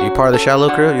 You part of the shallow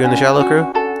crew? You in the shallow crew?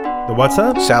 The what's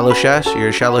up? Shallow Shesh? You're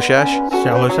a Shallow Shesh?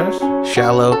 Shallow Shesh?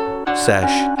 Shallow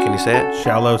Sesh. Can you say it?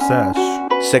 Shallow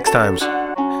Sesh. 6 times.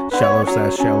 Shallow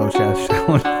Sesh, Shallow Sesh,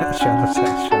 Shallow Sesh, Shallow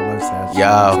Sesh, Shallow Sesh.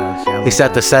 Yo, he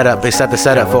set the setup. They set the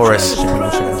setup for us.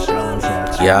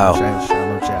 Yo.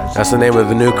 That's the name of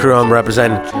the new crew I'm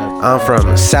representing. I'm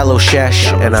from Shallow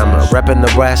Shesh and I'm repping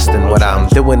the West. And what I'm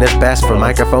doing is best for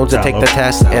microphones to take the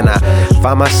test. And I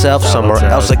find myself somewhere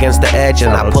else against the edge.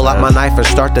 And I pull out my knife and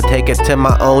start to take it to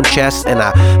my own chest. And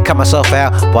I cut myself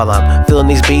out while I'm feeling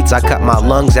these beats. I cut my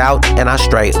lungs out and I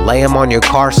straight lay them on your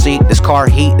car seat. This car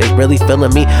heat is really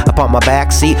filling me up on my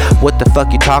back seat. What the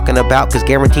fuck you talking about? Cause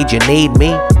guaranteed you need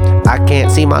me. I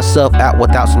can't see myself out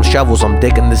without some shovels. I'm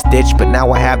digging this ditch, but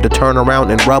now I have to turn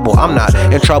around and rubble. I'm not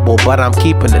in trouble, but I'm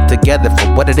keeping it together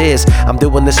for what it is. I'm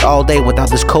doing this all day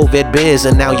without this COVID biz,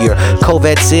 and now your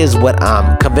COVID is what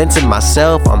I'm convincing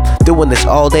myself. I'm doing this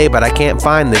all day, but I can't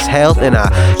find this health, and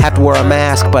I have to wear a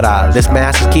mask, but this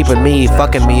mask is keeping me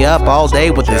fucking me up all day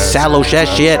with this shallow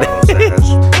shit.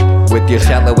 With your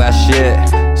shallow ass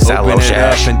shit. Shallow Open it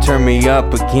up Shesh. and turn me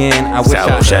up again. I wish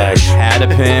Shallow I Shesh. had a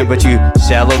pen, but you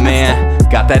shallow man.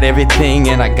 Got that everything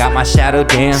and I got my shadow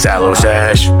down. Shallow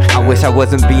Shesh. I wish I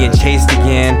wasn't being chased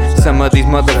again. Some of these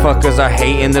motherfuckers are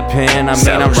hating the pen. I mean,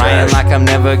 Shallow I'm riding Shesh. like I'm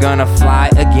never gonna fly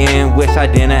again. Wish I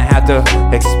didn't have to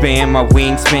expand my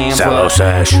wingspan. Shallow but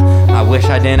Shesh. I wish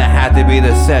I didn't have to be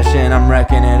the session. I'm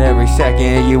wrecking it every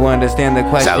second. You understand the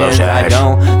questions? I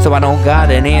don't, so I don't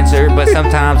got an answer. But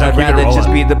sometimes I'd rather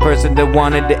just be the person that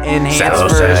wanted to enhance Shallow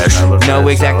first. Shesh. Know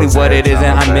exactly what it is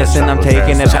and I'm missing. I'm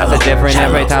taking it past the different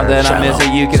every time that I miss it.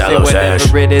 You can say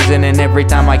whatever it is, and then every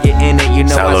time I get in it, you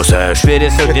know I spit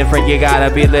it so different. You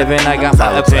gotta be living. I got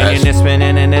my opinion is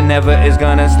spinning and it never is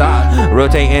gonna stop.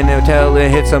 Rotating until it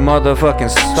hits a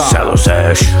motherfucking stop. Shallow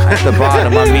Shesh. At the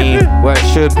bottom, I mean, where it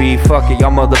should be. Fuck it,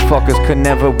 y'all motherfuckers could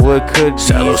never would could be.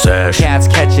 Shallow Shesh. Cats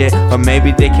catch it, or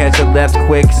maybe they catch it left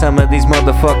quick. Some of these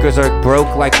motherfuckers are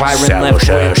broke like Byron Shallow left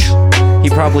quick. Shesh. He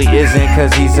probably isn't,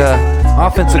 cause he's a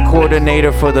offensive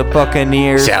coordinator for the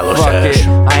Buccaneers. Shallow Fuck Shesh. it,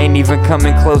 I ain't even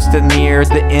coming close to near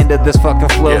the end of this fucking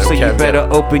flow. So you better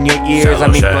open your ears. Shallow I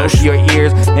mean Shesh. both your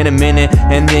ears in a minute,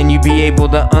 and then you be able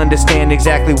to understand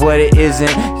exactly what it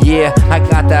isn't. Yeah, I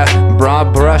got that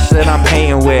broad brush that I'm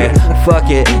painting with.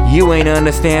 Fuck it, you ain't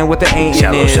understand what the ain't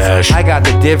Shallow is. Shesh. I got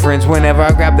the difference whenever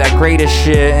I grab that greatest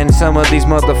shit, and some of these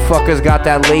motherfuckers got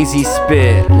that lazy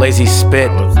spit. Lazy spit.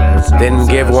 Didn't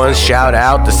give one shout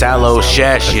out to Shallow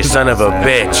Shesh, you son of a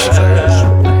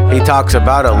bitch. He talks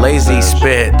about a lazy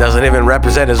spit. Doesn't even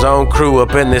represent his own crew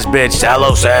up in this bitch.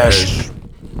 Shallow Shesh.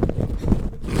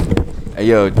 Hey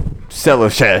yo, Shallow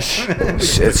Shesh.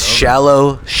 It's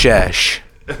Shallow Shesh.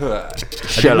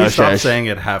 Shallow Stop saying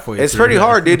it halfway. It's through. pretty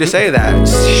hard, dude, to say that.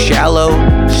 Shallow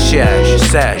Shesh.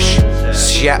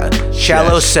 Sesh.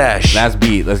 Shallow Sesh. Last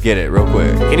beat, let's get it real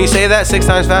quick. Can you say that 6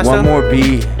 times faster? One more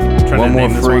beat, one more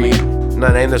free.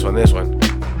 No, name this one. This one.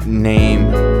 Name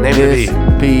this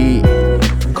beat.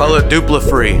 Call it Dupla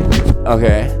Free.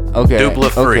 Okay.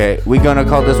 Dupla Free. Okay, we gonna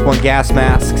call this one Gas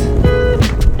Masks.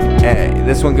 Hey,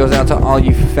 this one goes out to all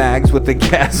you fags with the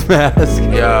gas mask.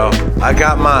 Yo, I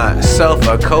got myself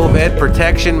a COVID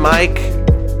protection mic.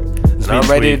 And I'm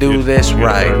ready to do this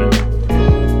right.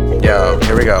 Yo,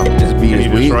 here we go. This beat is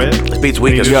weak. This beat's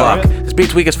weak as fuck. This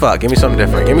beat's weak as fuck. Give me something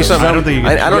different. Give me something. I don't think you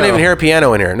can- I don't even hear a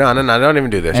piano in here. No. Don't even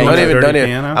do this. Hey, Don't you even. got Don't dirty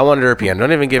even. piano? I want to hear a piano.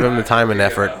 Don't even give him the time and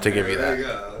effort to give you that.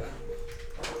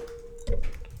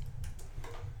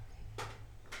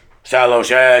 Shallow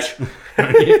Shash.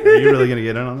 Are you really gonna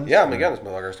get in on this? Yeah, I'm gonna get on this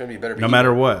motherfucker. It's gonna be a better beat. No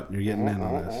matter what, you're getting in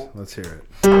on this. Let's hear it.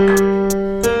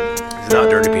 It's not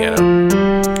dirty piano,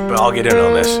 but I'll get in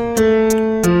on this.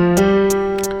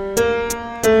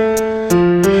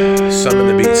 Summon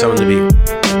the beat, summon the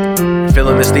beat.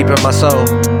 Feeling this deep in my soul.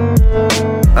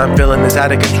 I'm feeling this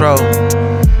out of control.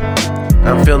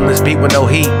 I'm feeling this beat with no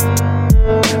heat.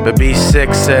 But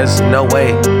B6 says, no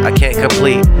way, I can't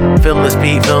complete. Feeling this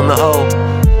beat, feeling the hole.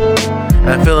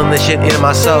 I'm feeling this shit in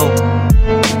my soul.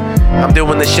 I'm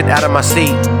doing this shit out of my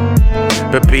seat.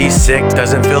 But B6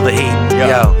 doesn't feel the heat.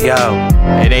 Yo.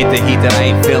 It ain't the heat that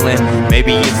I ain't feeling.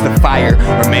 Maybe it's the fire,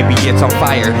 or maybe it's on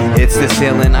fire. It's the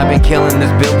ceiling. I've been killing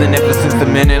this building ever since the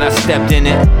minute I stepped in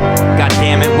it. God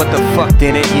damn it, what the fuck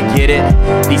did it? You get it?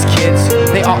 These kids,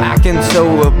 they all acting so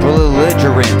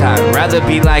belligerent. I'd rather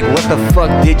be like, what the fuck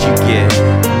did you get?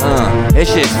 This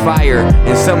shit's fire,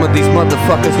 and some of these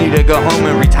motherfuckers need to go home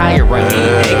and retire. Right?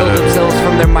 Angle themselves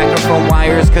from their microphone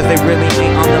wires, cause they really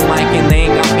ain't on the mic and they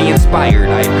ain't got me inspired.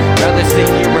 I'd rather sit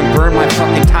here and burn my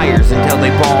fucking tires until they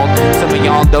bald. Some of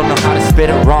y'all don't know how to spit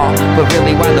it raw, but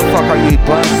really, why the fuck are you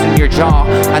busting your jaw?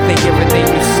 I think everything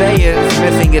you say is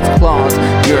missing its claws.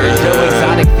 Your Joe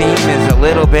Exotic theme is a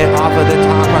little bit off of the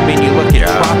top. I mean, you look at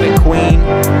Tropic Queen.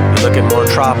 You're looking more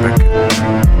tropic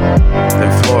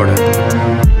than Florida.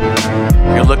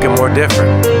 You're looking more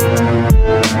different.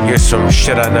 You're some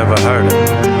shit I never heard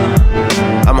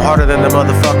of. I'm harder than the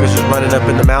motherfuckers who's running up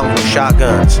in the mountain with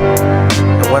shotguns.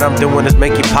 And what I'm doing is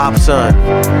make you pop, son.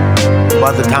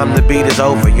 By the time the beat is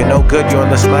over, you're no good, you're on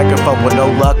this microphone with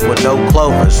no luck, with no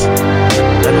clovers.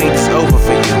 That means it's over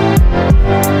for you.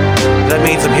 That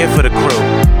means I'm here for the crew.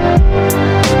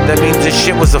 That means this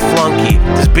shit was a flunky.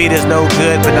 This beat is no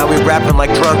good, but now we rapping like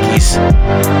drunkies.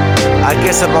 I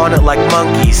guess I'm on it like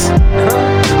monkeys.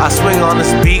 I swing on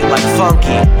this beat like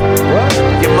funky.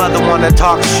 Your mother wanna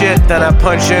talk shit, then I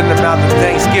punch her in the mouth of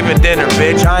Thanksgiving dinner,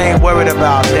 bitch. I ain't worried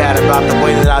about that, about the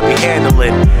way that I be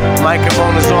handling.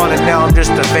 Microphone is on and now I'm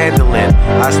just a vandalin.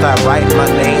 I start writing my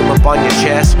name up on your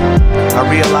chest. I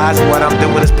realize what I'm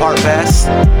doing is part best.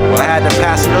 I had to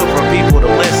pass it over for people to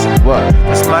listen.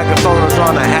 This microphone is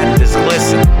on, I had to just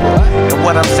listen. And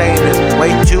what I'm saying is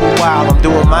way too wild. I'm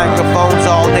doing microphones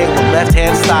all day with left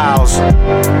hand styles.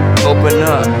 Open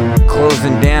up,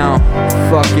 closing down.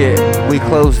 Fuck it, we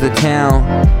close the town.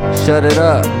 Shut it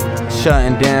up,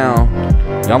 shutting down.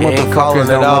 Y'all motherfuckers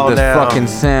don't love this fucking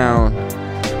sound.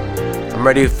 I'm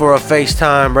ready for a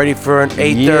FaceTime, ready for an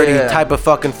 8:30 type of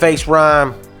fucking face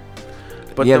rhyme.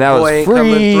 But yeah, the that boy was ain't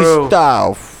coming through.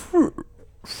 freestyle.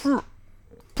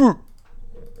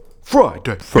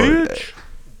 Friday, bitch.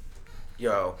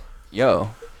 Yo,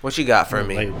 what you got for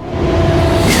me?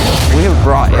 We have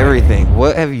brought everything.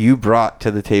 What have you brought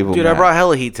to the table, Dude, Matt? I brought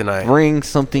hella heat tonight. Bring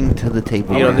something to the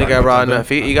table. You don't think I brought enough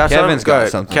heat? You got something? Kevin's Go got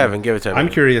ahead. something. Kevin, give it to me. I'm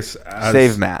curious.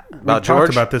 Save Matt. About we George?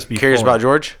 talked about this before. Curious about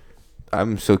George?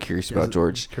 I'm so curious about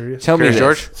George. Curious? Tell me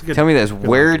Curious, this. George? Tell me this.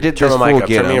 Where did Turn this my mic fool up.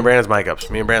 get Turn me and him? Brandon's mic up.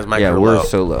 Me and Brandon's mic Yeah, are we're low.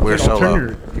 so low. We're so Turn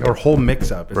low. your whole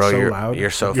mix up. It's Bro, so you're, loud. you're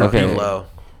so You're- fucking Okay. low.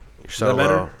 You're so that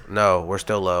better? low. No, we're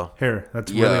still low. Here,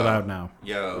 that's Yo. really loud now.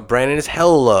 Yo. Brandon is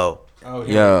hella low. Oh,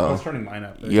 Yo. I was turning mine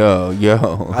up. Yo.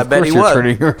 I Of bet course he you're was.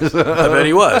 turning yours up. I bet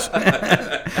he was. I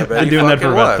bet Been he doing that fucking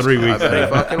for about was. 3 weeks I bet now.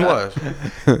 he fucking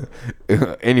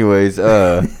was. Anyways,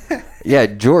 yeah,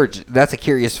 George, that's a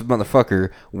curious motherfucker.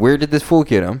 Where did this fool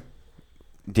get him?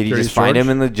 Did he Curious just find George?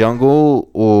 him in the jungle,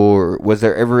 or was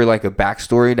there ever like a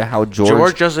backstory to how George?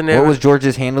 George doesn't What even- was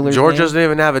George's handler's George name? doesn't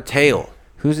even have a tail.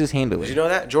 Who's his handler? Did you know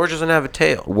that? George doesn't have a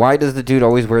tail. Why does the dude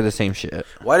always wear the same shit?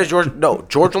 Why does George... No,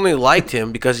 George only liked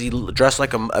him because he dressed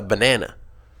like a banana.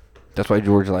 That's why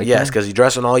George liked Yes, him? because he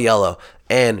dressed in all yellow.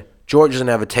 And George doesn't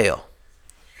have a tail.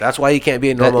 That's why he can't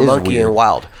be a normal is monkey weird. in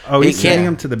wild. Oh, he he's sending can't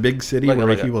him to the big city Look, where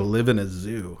look, he will live in a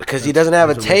zoo. because he doesn't have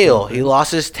a That's tail. what He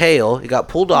lost his tail. He got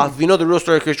pulled off. If you know the real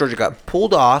story of Chris George, he got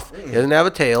pulled off. He doesn't have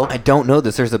a tail. I don't know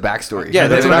this. There's a backstory. Yeah,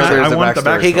 that's There's what I- there's I a want the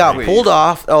backstory. He got Please. pulled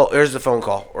off. Oh, there's the phone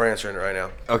call. We're answering it right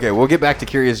now. Okay, we'll get back to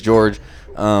Curious George.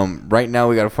 Right now,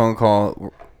 we got a phone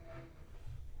call.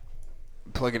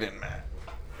 Plug it in, Matt.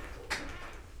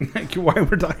 Why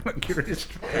we're talking about Curious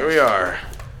George? Here we are.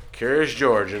 Curious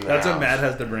George in the That's house. what Matt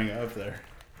has to bring up there.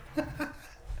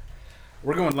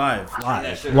 We're going live.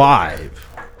 Live.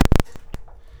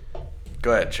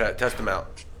 Go ahead. Test him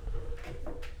out.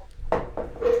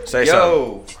 Say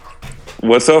something.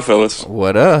 What's up, fellas?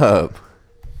 What up?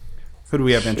 Who do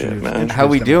we have introduced? How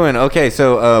we doing? Okay,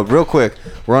 so real quick,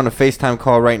 we're on a FaceTime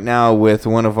call right now with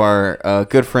one of our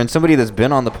good friends, somebody that's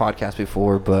been on the podcast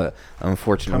before, but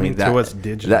unfortunately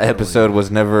that episode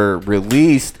was never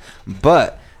released.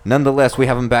 But nonetheless, we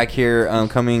have him back here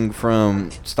coming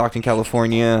from Stockton,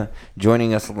 California,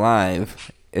 joining us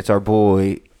live. It's our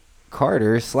boy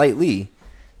Carter Slightly.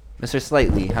 Mr.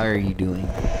 Slightly, how are you doing?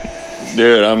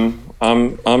 Dude,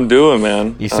 I'm doing,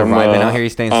 man. You surviving out here? You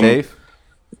staying safe?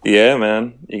 Yeah,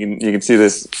 man. You can see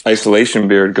this isolation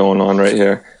beard going on right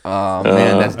here. Oh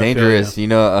man, that's dangerous. You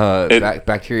know,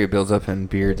 bacteria builds up in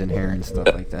beards and hair and stuff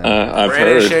like that. I've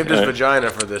Brandon heard. shaved his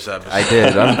vagina for this episode. I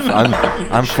did.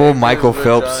 I'm full Michael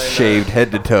Phelps shaved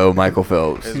head to toe. Michael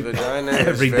Phelps. His vagina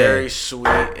is very sweet.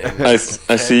 I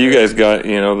see you guys got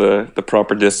the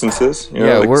proper distances.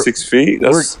 Yeah, like 6 feet.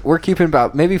 We're keeping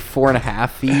about maybe 4.5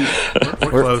 feet.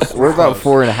 We're close. We're about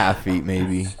 4.5 feet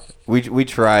maybe. We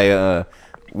try.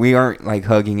 We aren't like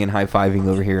hugging and high fiving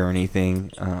over here or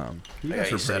anything. You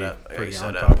guys are set up.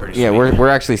 Yeah, we're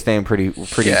actually staying pretty.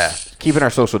 Keeping our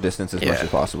social distance as much as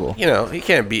possible. You know, he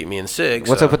can't beat me in SIG.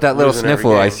 What's up with that little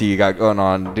sniffle I see you got going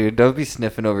on, dude? Don't be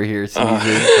sniffing over here, sneezing.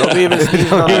 Don't be even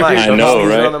sneezing on the mic. I know,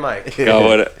 right? On the mic.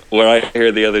 What I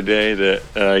heard the other day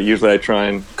that usually I try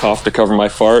and cough to cover my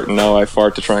fart, and now I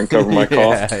fart to try and cover my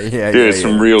cough. Dude, it's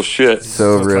some real shit.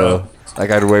 So real. Like,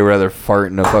 I'd way rather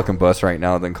fart in a fucking bus right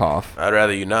now than cough. I'd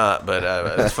rather you not, but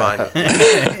it's fine.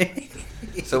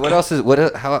 So what else is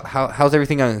how's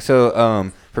everything going?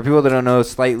 So for people that don't know,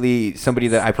 Slightly, somebody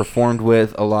that I performed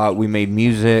with a lot. We made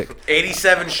music.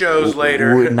 87 shows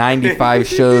later. 95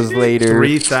 shows later.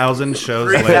 3,000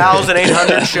 shows later.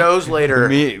 3,800 shows later.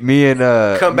 Me and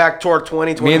come back toward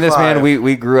 2025. Me and this man,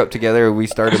 we grew up together. We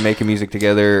started making music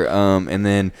together, and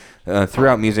then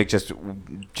throughout music, just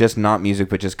not music,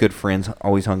 but just good friends.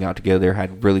 Always hung out together,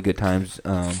 had really good times,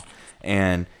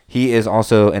 and he is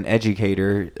also an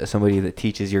educator, somebody that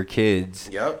teaches your kids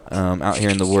out here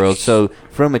in the world. So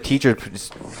from a teacher's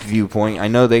viewpoint, I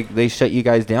know they shut you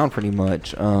guys down pretty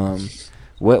much.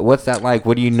 What's that like?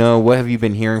 What do you know? What have you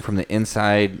been hearing from the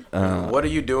inside? What are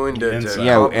you doing to and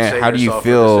how do you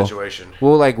feel?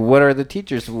 Well, like, what are the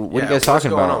teachers? What are you guys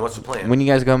talking about? On? What's the plan? When you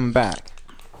guys coming back?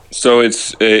 So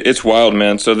it's wild,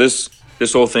 man. So this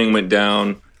whole thing went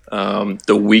down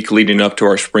the week leading up to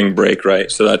our spring break, right?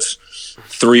 So that's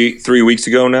three weeks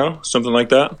ago now, something like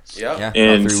that. Yeah.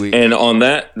 And on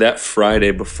that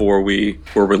Friday before we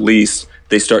were released,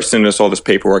 they start sending us all this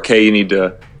paperwork. Hey, you need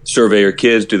to survey your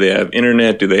kids. Do they have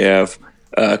internet? Do they have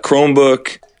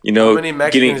Chromebook? You know, how many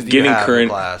Mexicans do you have current in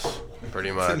class?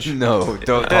 Pretty much. No,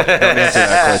 don't answer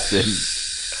that question.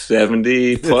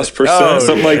 70+%,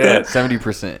 something like that.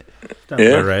 70%.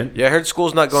 Yeah, right. Yeah, I heard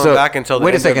school's not going back until the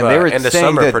end of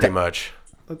summer, pretty much.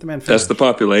 Let the man finish. That's the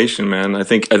population, man. I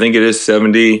think it is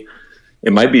 70.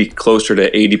 It might be closer to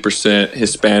 80%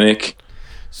 Hispanic.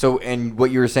 So, and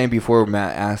what you were saying before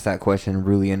Matt asked that question,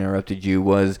 really interrupted you,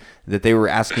 was that they were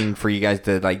asking for you guys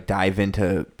to like dive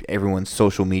into everyone's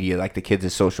social media, like the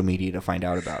kids' social media, to find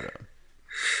out about it.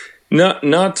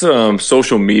 Not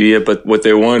social media, but what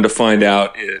they wanted to find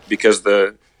out is, because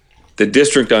the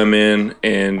district I'm in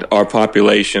and our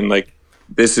population, like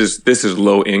this is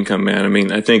low income, man. I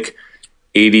mean, I think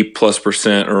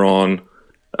 80+% are on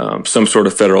some sort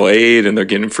of federal aid, and they're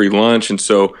getting free lunch. And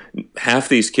so half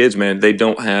these kids, man, they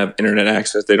don't have internet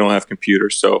access. They don't have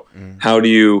computers. So how do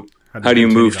you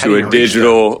move to a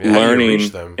digital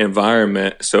learning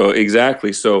environment? So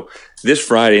exactly. So this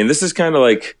Friday, and this is kind of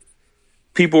like,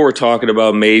 people were talking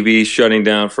about maybe shutting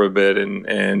down for a bit, and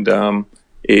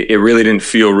it really didn't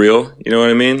feel real. You know what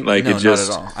I mean? Like, no, it just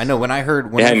not at all. I know when I heard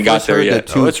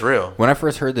it's real. When I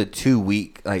first heard the 2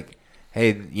 week, like,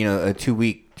 hey, you know, a 2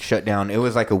 week shutdown. It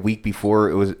was like a week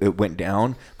before it went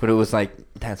down, but it was like,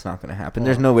 that's not going to happen.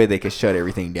 There's no way they could shut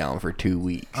everything down for 2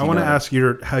 weeks. I want to ask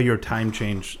you how your time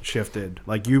change shifted.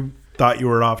 Like, you thought you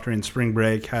were off during spring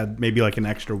break, had maybe like an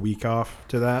extra week off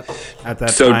to that at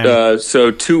that time. So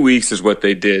 2 weeks is what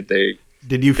they did.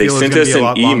 Did you feel it was going to be a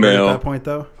lot longer at that point,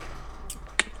 though?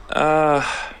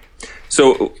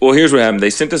 So here's what happened. They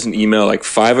sent us an email like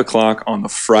 5 o'clock on the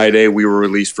Friday we were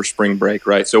released for spring break,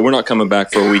 right? So we're not coming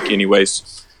back for a week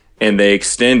anyways. And they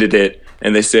extended it,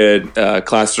 and they said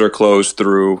classes are closed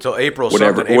through until April,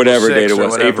 whatever date it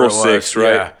was, April 6th,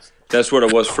 right? Yeah. That's what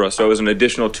it was for us. So it was an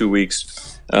additional 2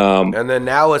 weeks. And then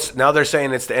now they're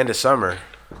saying it's the end of summer.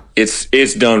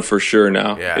 It's done for sure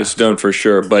now. Yeah. It's done for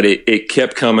sure. But it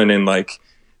kept coming in like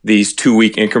these 2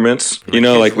 week increments. You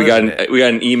know, like we got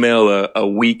an email a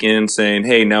week in saying,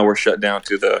 hey, now we're shut down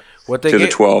to the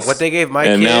 12th. What they gave my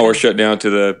kid, and now we're shut down to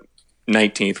the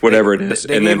 19th, whatever it is.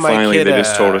 And then finally they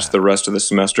just told us the rest of the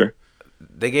semester.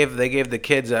 They gave the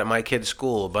kids at my kid's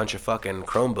school a bunch of fucking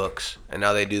Chromebooks, and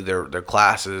now they do their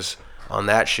classes on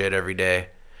that shit every day.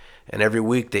 And every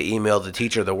week they emailed the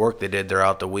teacher the work they did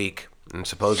throughout the week, and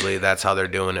supposedly that's how they're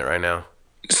doing it right now.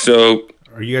 So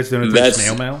are you guys doing it through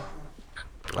snail mail?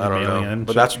 I don't know,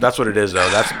 but that's what it is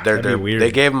though. They're weird.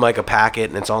 They gave them like a packet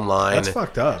and it's online. That's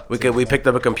fucked up. We picked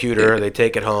up a computer. They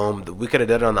take it home. We could have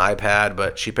done it on the iPad,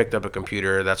 but she picked up a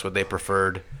computer. That's what they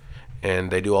preferred,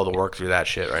 and they do all the work through that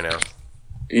shit right now.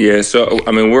 Yeah, so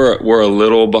I mean we're a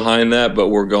little behind that, but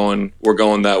we're going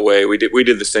that way. We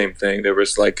did the same thing. There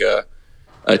was like a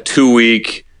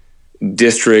 2-week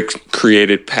district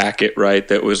created packet, right?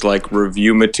 That was like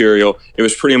review material. It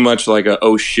was pretty much like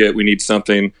oh shit, we need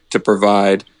something to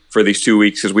provide for these 2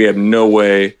 weeks because we have no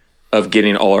way of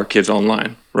getting all our kids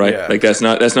online, right? Yeah, like that's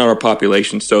not our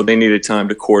population. So they needed time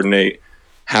to coordinate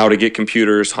how to get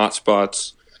computers,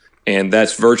 hotspots, and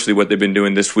that's virtually what they've been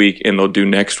doing this week, and they'll do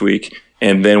next week.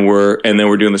 And then we're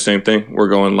doing the same thing. We're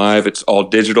going live. It's all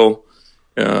digital,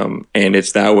 and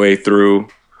it's that way through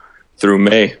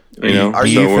May. Do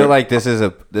you feel like this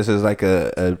is like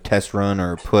a test run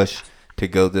or a push to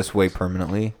go this way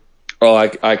permanently? Oh,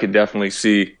 I could definitely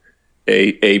see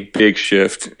a big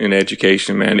shift in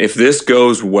education, man. If this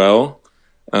goes well,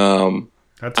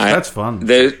 that's fun.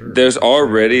 There's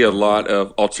already a lot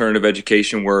of alternative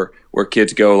education where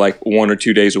kids go like 1 or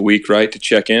 2 days a week, right, to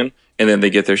check in, and then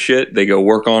they get their shit, they go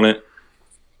work on it,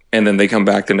 and then they come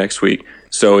back the next week.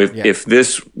 So if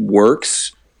this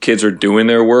works, kids are doing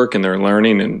their work and they're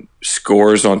learning, and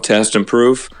scores on tests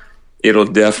improve, it'll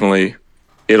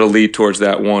lead towards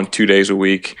that 1-2 days a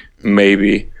week,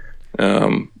 maybe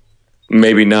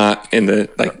not in the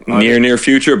near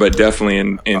future, but definitely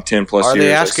in 10 plus years. Are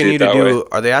they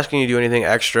asking you to do anything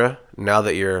extra now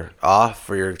that you're off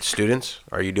for your students?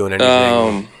 Are you doing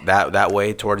anything that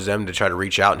way towards them to try to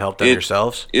reach out and help them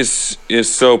yourselves? It's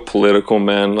so political,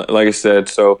 man. Like I said,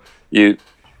 so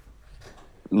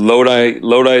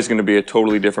Lodi is going to be a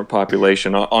totally different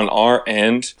population. On our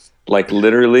end, like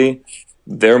literally,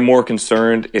 they're more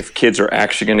concerned if kids are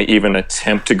actually going to even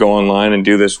attempt to go online and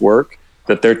do this work,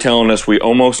 that they're telling us we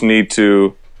almost need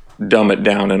to dumb it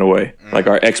down in a way. Like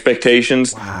our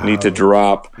expectations need to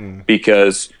drop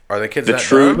because are the kids that's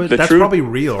probably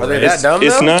real. Are they that dumb?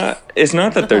 It's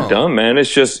not that they're dumb, man.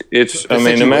 It's just I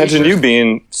mean, imagine you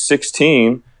being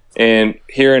 16 and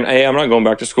hearing, hey, I'm not going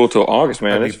back to school till August,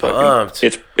 man.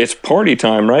 It's party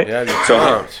time, right? Yeah,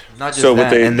 not just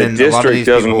that. And the district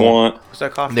doesn't want. What's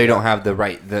that coffee? They don't have the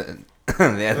right. They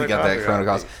haven't got that Corona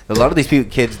cost. A lot of these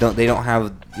kids don't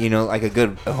have like a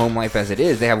good home life as it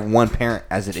is. They have one parent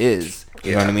as it is.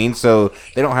 You know what I mean? So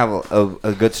they don't have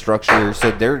a good structure.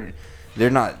 So they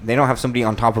don't have somebody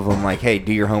on top of them like, hey,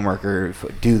 do your homework or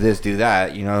do this, do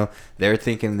that. They're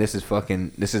thinking this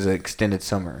is an extended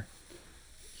summer.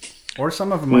 Or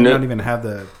some of them might not even have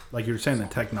like you were saying, the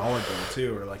technology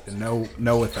too, or like the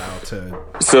know-how to.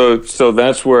 So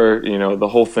that's where the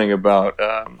whole thing about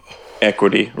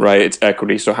equity, right? It's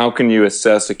equity. So how can you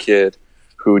assess a kid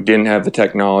who didn't have the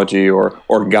technology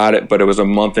or got it, but it was a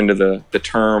month into the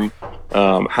term?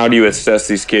 How do you assess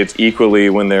these kids equally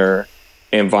when their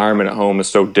environment at home is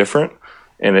so different,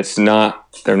 and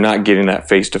they're not getting that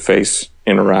face-to-face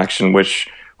interaction, which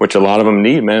a lot of them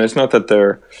need, man. It's not that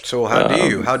they're. So how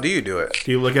do you do it?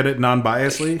 Do you look at it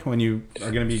non-biasedly when you are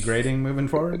going to be grading moving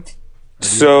forward?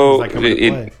 So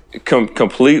completely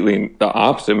the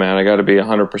opposite, man. I got to be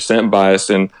 100%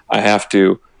 biased, and I have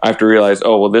to realize,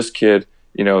 oh well, this kid,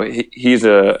 he's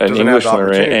an English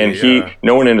learner, and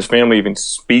no one in his family even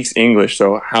speaks English.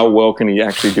 So how well can he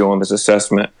actually do on this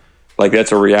assessment? Like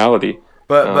that's a reality.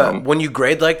 But when you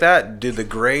grade like that, do the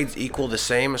grades equal the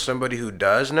same as somebody who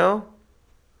does know?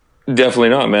 Definitely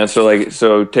not, man.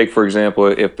 So take for example,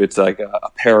 if it's like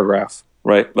a paragraph,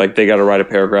 right? Like they got to write a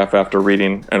paragraph after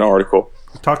reading an article.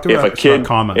 Talk to about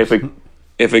comments.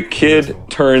 If a kid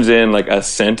turns in like a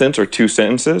sentence or 2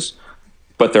 sentences,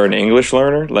 but they're an English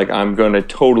learner, like I'm going to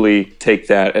totally take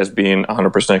that as being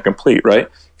 100% complete, right?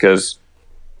 Because,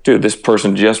 dude, this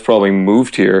person just probably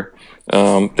moved here.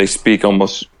 They speak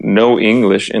almost no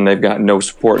English, and they've got no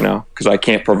support now because I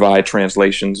can't provide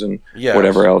translations and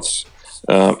whatever else.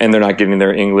 And they're not getting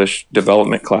their English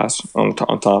development class on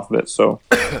top of it. So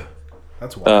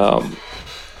that's wild.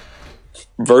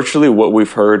 Virtually what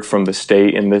we've heard from the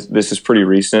state, and this is pretty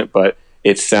recent, but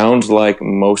it sounds like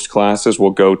most classes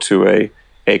will go to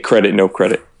a credit, no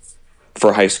credit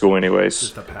for high school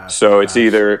anyways. So it's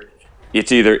either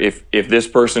if this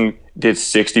person did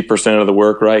 60% of the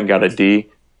work right and got a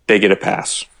D, they get a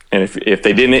pass. And if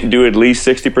they didn't do at least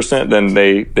 60%, then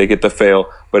they get the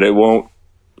fail. But it won't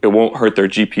won't hurt their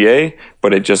GPA,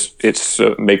 but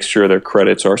it makes sure their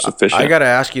credits are sufficient. I gotta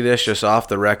ask you this, just off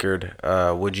the record.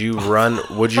 Would you run?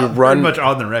 Pretty much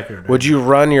on the record. Would you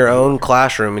run your own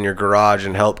classroom in your garage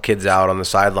and help kids out on the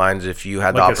sidelines if you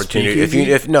had the opportunity?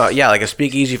 Like a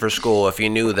speakeasy for school. If you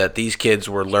knew that these kids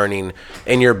were learning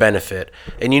in your benefit,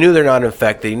 and you knew they're not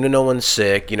infected, you knew no one's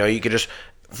sick. You could just,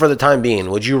 for the time being,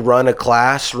 would you run a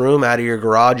classroom out of your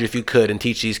garage if you could and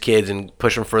teach these kids and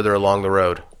push them further along the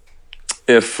road?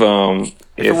 If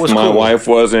my wife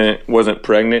wasn't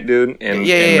pregnant, dude, and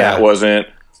that wasn't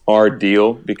our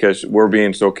deal, because we're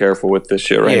being so careful with this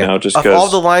shit right now, just because all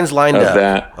the lines lined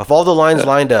up. If all the lines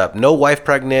lined up, no wife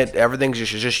pregnant, everything's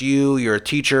just you. You're a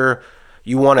teacher.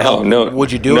 You want to help? No,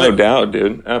 would you do it? No doubt,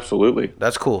 dude. Absolutely.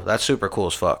 That's cool. That's super cool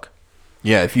as fuck.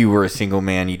 Yeah, if you were a single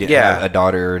man, you didn't have a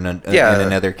daughter and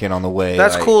another kid on the way.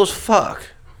 That's cool as fuck.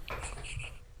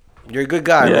 You're a good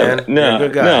guy, man. You're a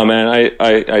good guy. No, man.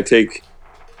 I take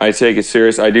it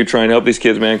serious. I do try and help these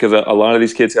kids, man, because a lot of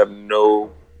these kids have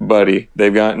nobody.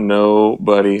 They've got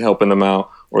nobody helping them out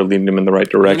or leading them in the right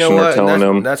direction or telling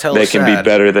them they can be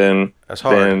better than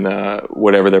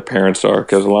whatever their parents are.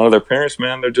 Because a lot of their parents,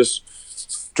 man, they're just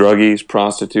druggies,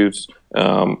 prostitutes.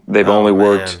 They've only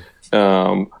worked,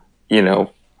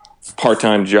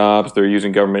 part-time jobs. They're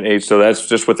using government aid. So that's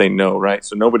just what they know, right?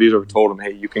 So nobody's ever told them,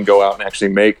 hey, you can go out and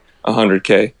actually make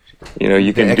 $100K.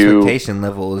 You can do. The expectation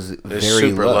level is very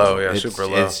super low. Yeah, super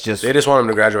low. It's just they just want them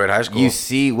to graduate high school.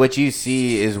 What you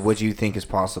see is what you think is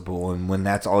possible, and when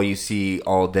that's all you see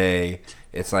all day,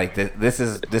 it's like this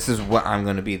is what I'm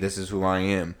going to be. This is who I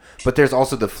am. But there's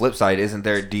also the flip side, isn't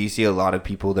there? Do you see a lot of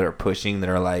people that are pushing, that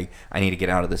are like, I need to get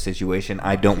out of this situation.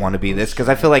 I don't want to be this, because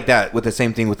I feel like that with the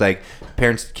same thing with like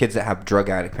kids that have drug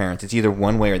addict parents. It's either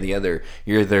one way or the other.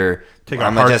 You're either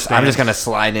I'm just gonna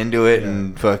slide into it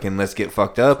and fucking let's get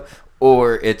fucked up,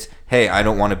 or it's, hey, I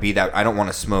don't want to be that. I don't want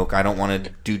to smoke. I don't want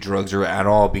to do drugs or at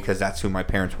all, because that's who my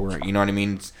parents were. You know what I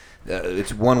mean?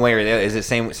 It's one way or the other. Is it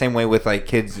same way with like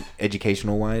kids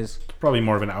educational wise? Probably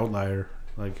more of an outlier,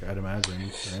 like I'd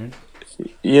imagine, right?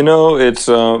 It's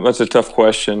that's a tough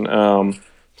question.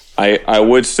 I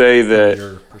would say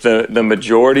that the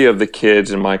majority of the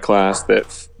kids in my class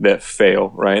that fail,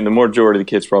 right, and the majority of the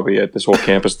kids probably at this whole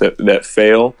campus that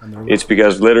fail, it's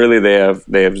because literally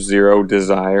they have zero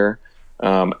desire,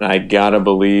 and I gotta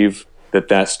believe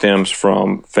that stems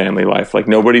from family life. Like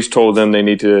nobody's told them they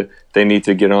need to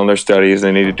get on their studies,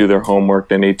 they need to do their homework,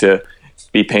 they need to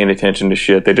be paying attention to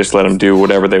shit. They just let them do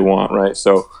whatever they want, right?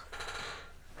 So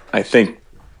I think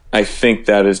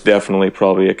that is definitely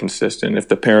probably a consistent. If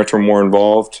the parents were more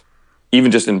involved,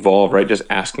 even just involved, right, just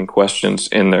asking questions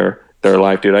in their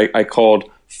life, dude. I called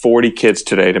 40 kids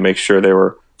today to make sure they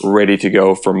were ready to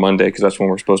go for Monday, because that's when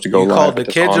we're supposed to go live. Called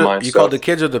the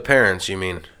kids or the parents, you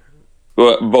mean?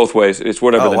 Well, both ways. It's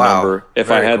whatever number. If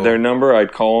Very I had cool. their number,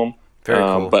 I'd call them. Very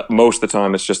cool. But most of the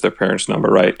time, it's just their parents' number,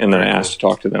 right? And then I asked to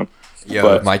talk to them. Yeah,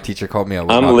 but my teacher called me.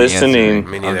 I'm listening.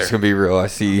 I'm just gonna be real. I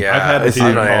see. Yeah, I've had I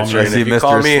see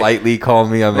Mr. Slightly call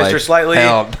me. I'm like, Mr. Slightly,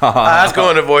 hell no. that's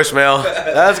going to voicemail.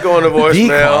 That's going to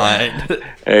voicemail.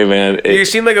 Hey man, You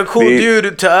seem like a cool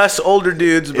dude to us older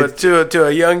dudes, but to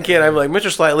a young kid, I'm like,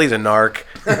 Mr. Slightly's a narc.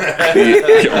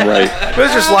 Right.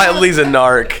 Mr. Slightly's a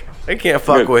narc. I can't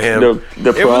fuck with him.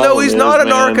 The Even though he's not a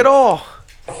narc at all.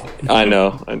 I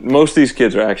know. Most of these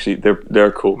kids are actually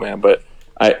they're cool, man. But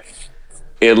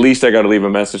at least I got to leave a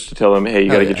message to tell them, hey,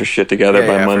 you got to get your shit together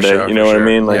by Monday. Sure, you know what I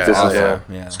mean? Like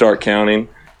start counting.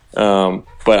 But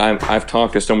I've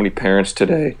talked to so many parents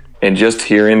today, and just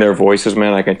hearing their voices,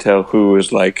 man, I can tell who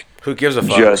is like, who gives a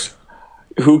fuck? Just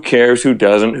who cares, who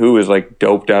doesn't, who is like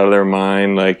doped out of their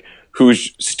mind, like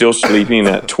who's still sleeping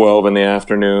at 12 in the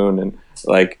afternoon, and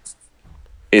like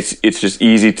it's just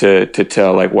easy to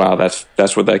tell, like, wow, that's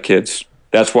what that kid's.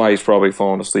 That's why he's probably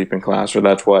falling asleep in class, or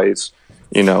that's why he's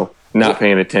not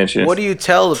paying attention. What do you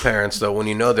tell the parents though when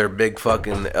you know they're big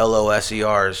fucking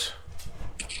LOSERs?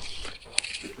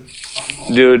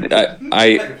 Dude, I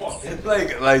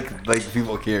like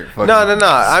people care. No.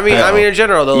 I mean in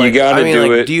general though. You gotta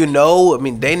do it. Do you know? I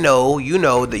mean, they know. You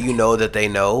know that they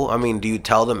know. I mean, do you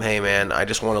tell them, hey man, I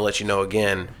just want to let you know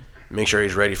again. Make sure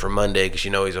he's ready for Monday because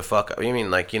he's a fuck up. I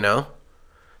mean, like do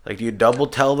you double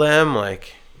tell them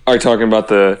like? Are you talking about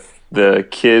the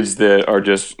kids that are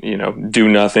just do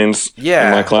nothings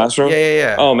in my classroom?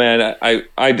 Yeah. Oh man,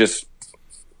 I just.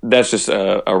 That's just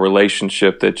a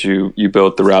relationship that you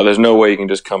build throughout. There's no way you can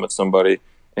just come at somebody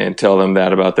and tell them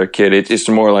that about their kid. It's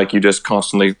more like you just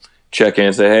constantly check in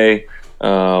and say, hey,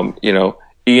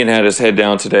 Ian had his head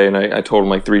down today, and I told him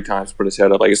like 3 times to put his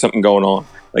head up. Like, is something going on?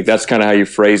 Like, that's kind of how you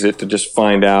phrase it, to just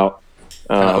find out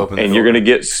And you're going to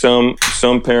get some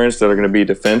parents that are going to be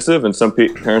defensive, and some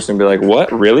parents are going to be like,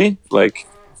 "What, really? Like,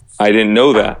 I didn't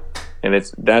know that." And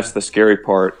that's the scary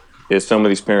part, is some of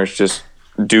these parents just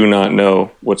do not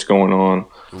know what's going on.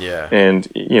 Yeah. And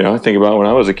I think about when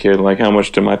I was a kid, like, how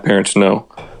much did my parents know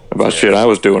about shit I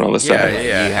was doing on the side?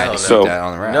 Yeah. You had to So- keep that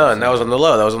on the wraps. No, and that was on the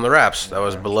low. That was on the wraps. That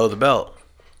was below the belt.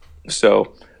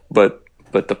 So, but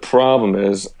the problem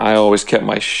is, I always kept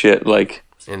my shit like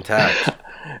Intact.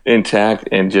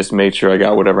 and just made sure I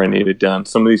got whatever I needed done.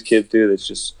 Some of these kids, dude, it's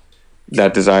just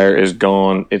that desire is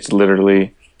gone. It's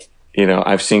literally,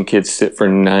 I've seen kids sit for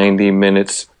 90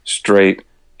 minutes straight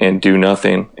and do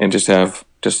nothing and just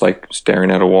like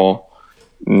staring at a wall,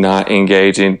 not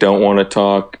engaging, don't want to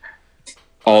talk.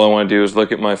 All I want to do is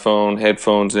look at my phone,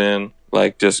 headphones in,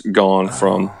 like just gone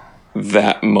from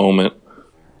that moment.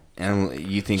 And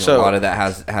you think So- a lot of that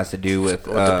has to do with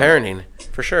With the parenting,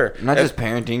 for sure. not just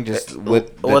parenting, just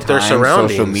with the what their time,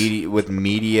 surroundings.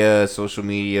 social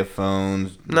media,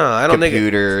 phones. No, I don't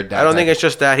computer, think. I don't think it's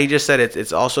just that. He just said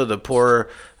it's also the poor,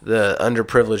 the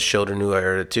underprivileged children who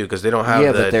are it too, because they don't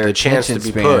have but their the chance to be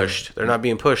attention span- pushed. They're not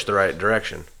being pushed the right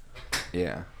direction.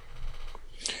 Yeah.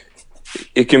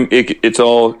 It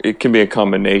can be a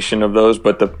combination of those,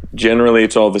 but generally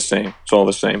it's all the same. It's all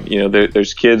the same.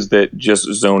 There's kids that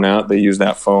just zone out. They use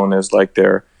that phone as like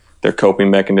their coping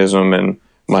mechanism and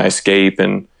my escape.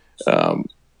 And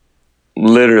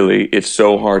literally, it's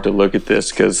so hard to look at this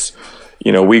because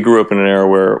we grew up in an era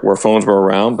where phones were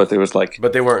around, but there was like,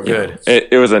 But they weren't good.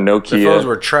 It was a Nokia The phones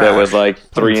were trash. that was like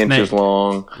 3 Playing inches Snake.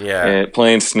 long. Yeah. and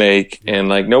playing Snake, and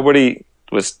like nobody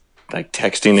was like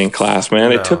texting in class,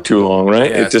 man. No. It took too long,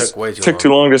 right? Yeah, it just took way too took too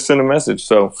long to send a message.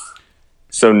 So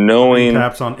knowing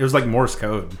Taps on. It was like Morse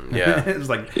code. Yeah. It was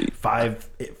like 5,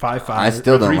 5, 5. I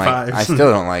still don't 3 like. fives. I still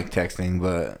don't like texting,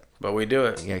 but we do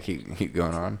it. you gotta keep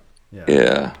going on.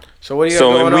 Yeah. So what do you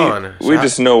got going on? We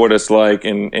just know what it's like,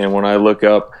 and when I look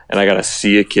up and I got a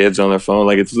sea of kids on their phone,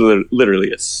 like it's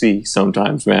literally a sea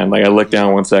sometimes, man. Like I look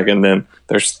down 1 second, then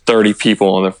there's 30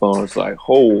 people on their phone. It's like,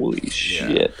 holy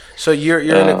shit. So you're in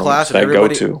a class and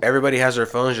that everybody has their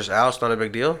phones just out. It's not a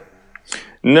big deal.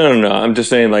 No. I'm just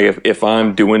saying, like if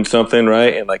I'm doing something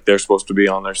right and like they're supposed to be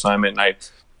on their assignment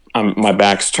and my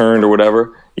back's turned or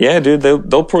whatever, yeah, dude,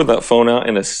 they'll pour that phone out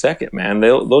in a second, man.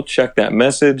 They'll check that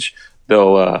message.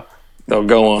 They'll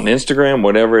go on Instagram,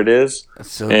 whatever it is.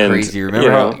 That's so crazy. You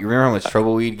remember how much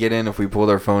trouble we'd get in if we pulled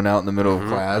our phone out in the middle of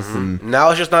class? And Now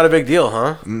it's just not a big deal,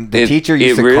 huh? the teacher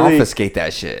used to confiscate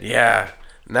that shit. Yeah.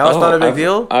 Now it's not a big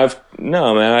deal.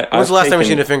 No, man. When's the last time you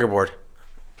seen a fingerboard?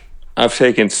 I've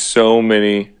taken so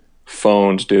many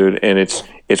phones, dude, and it's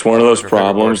one of those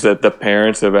problems that the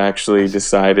parents have actually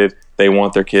decided they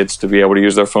want their kids to be able to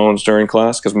use their phones during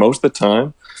class, because most of the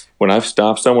time when I've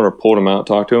stopped someone or pulled them out,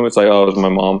 talked to them, it's like, oh, it was my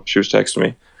mom. She was texting me.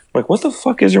 I'm like, what the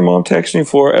fuck is your mom texting you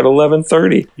for at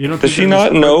 11:30? Does she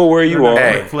not know where you are?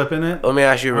 Hey, flipping it? Let me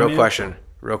ask you a real you? question.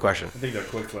 Real question. I think they're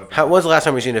quick flipping. When's the last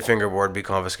time you seen a fingerboard be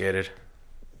confiscated?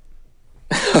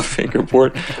 A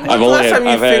fingerboard. Last time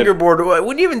you fingerboard,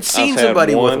 when you even seen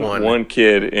somebody with one? One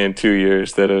kid in 2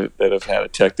 years that have had a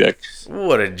tech deck.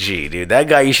 What a G, dude. That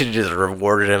guy, you should have just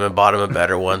rewarded him and bought him a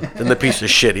better one than the piece of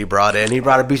shit he brought in. He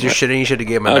brought a piece of shit and you should have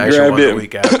gave him a nicer one the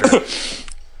week after.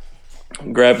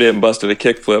 Grabbed it and busted a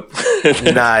kickflip.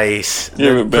 Nice.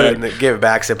 Give it back. Give it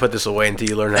back. Said, put this away until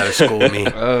you learn how to school me.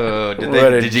 Oh,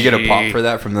 did you get a pop for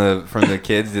that from the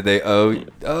kids? Did they? Oh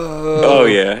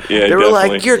yeah. They were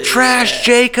like, "You're trash,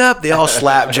 Jacob." They all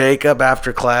slapped Jacob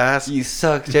after class. You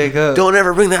suck, Jacob. Don't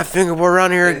ever bring that fingerboard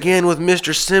around here again with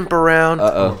Mr. Simp around.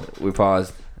 We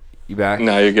paused. You back?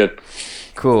 No, you're good.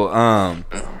 Cool.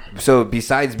 So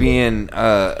besides being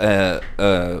a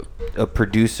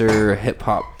producer, hip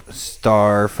hop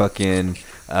star, fucking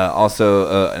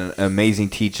also an amazing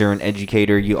teacher and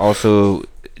educator, you also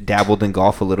dabbled in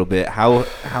golf a little bit. How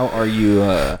are you?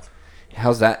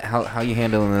 How's that? How you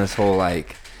handling this whole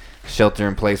like shelter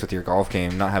in place with your golf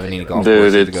game, not having any golf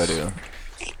courses to go to?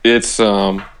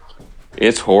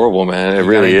 It's horrible, man. It You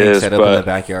really got anything is. set up in the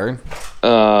backyard?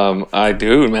 I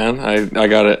do, man. I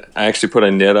got it. I actually put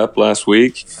a net up last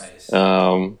week,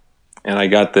 and I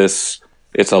got this.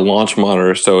 It's a launch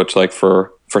monitor, so it's like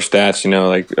for stats,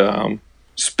 like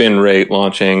spin rate,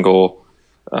 launch angle,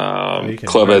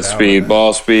 club head speed,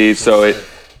 ball speed. So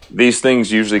these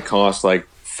things usually cost like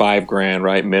 $5,000,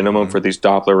 right, minimum for these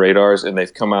Doppler radars, and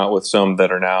they've come out with some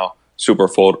that are now super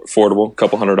affordable, a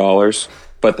couple $100,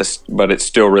 but it's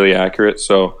still really accurate.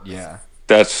 So yeah,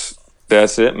 that's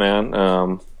it, man.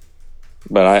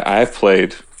 But I've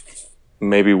played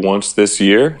maybe once this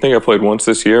year. I think I played once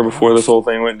this year before this whole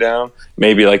thing went down.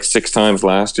 Maybe like 6 times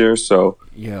last year. So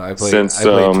Yeah, I played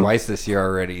twice this year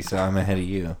already, so I'm ahead of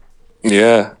you.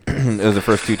 Yeah. It was the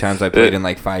first 2 times I played in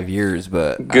like 5 years,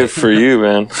 but good for you,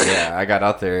 man. Yeah, I got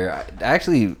out there.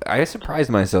 I surprised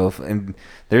myself, and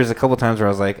there's a couple times where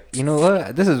I was like, you know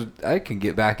what, I can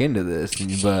get back into this,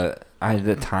 but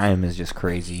the time is just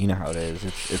crazy. You know how it is.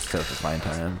 It's tough to find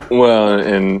time. Well,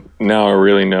 and now I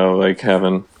really know, like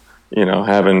having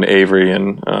Avery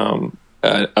and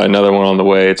another one on the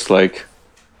way. It's like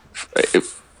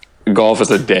golf is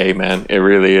a day, man. It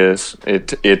really is.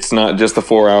 It's not just a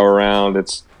 4-hour round.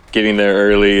 It's getting there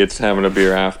early. It's having a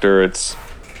beer after. It's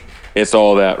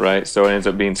all that, right? So it ends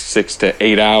up being 6 to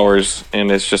 8 hours,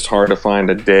 and it's just hard to find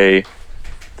a day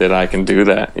that I can do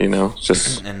that.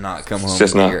 Just and not come home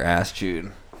with your ass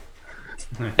chewed,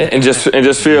 and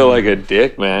just feel like a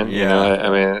dick, man. Yeah. I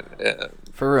mean,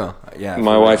 for real. Yeah.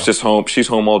 My wife's just home. She's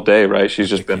home all day, right? She's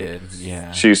just been. Kid.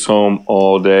 Yeah. She's home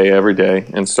all day, every day,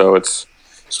 and so it's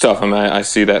tough. I mean, I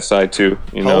see that side too.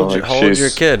 How old's your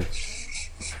kid?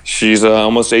 She's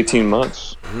almost 18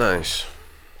 months. Nice.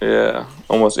 Yeah,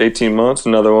 almost 18 months.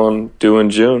 Another one due in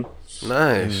June.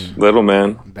 Nice. Little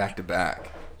man. Back to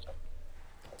back.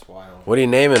 That's wild. What are you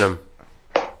naming him?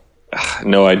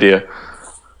 No idea.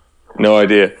 No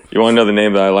idea. You want to know the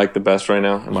name that I like the best right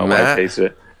now? And my wife hates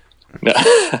it. No.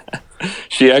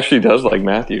 She actually does like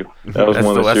Matthew. That was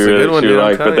one that she really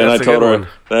liked. But then I told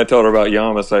her about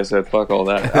Yamas. I said, "Fuck all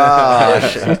that." Oh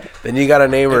shit! Then you gotta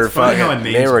name her Kevin.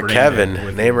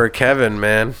 Name her Kevin,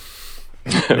 man.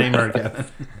 Name her Kevin.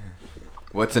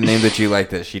 What's a name that you like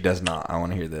that she does not? I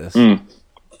want to hear this.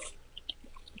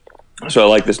 So I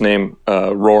like this name,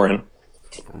 Roarin.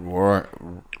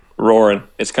 Roarin.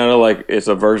 It's kind of like it's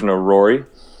a version of Rory.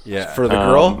 Yeah. For the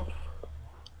girl.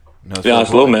 No,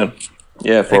 it's little man.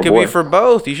 Yeah, for it could be for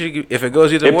both. You should, if it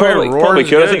goes either way. Probably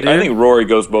could. I think Rory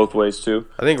goes both ways too.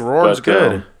 I think Roarin's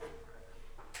good.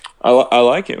 I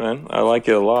like it, man. I like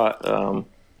it a lot.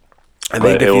 I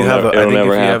think if you have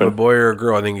a boy or a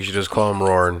girl, I think you should just call him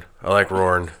Roarin. I like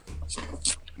Roarin.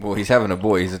 Well, he's having a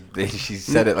boy. She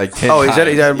said it like 10 times. Oh, he said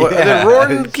he had a boy. Then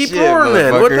Roarin, keep Roarin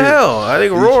then. What the hell? I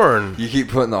think Roarin. You keep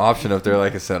putting the option up there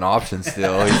like it's an option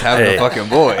still. He's having a fucking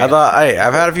boy. I thought,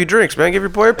 I've had a few drinks, man. Give your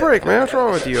boy a break, man. What's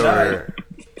wrong with you over here?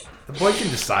 The boy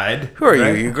can decide. Who are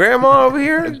you? Your grandma over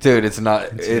here? Dude, it's not.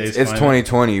 It's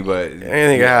 2020, but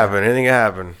anything can happen. Anything can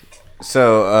happen.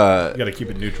 So, you gotta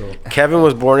keep it neutral. Kevin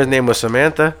was born. His name was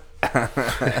Samantha.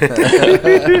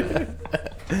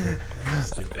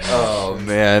 Oh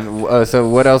man! So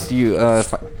what else do you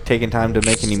taking time to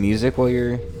make any music while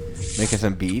you're making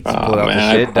some beats? Pull out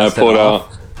the shit,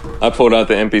 I pulled out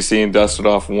the MPC and dusted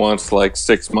off once like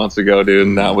 6 months ago, dude,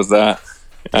 and that was that.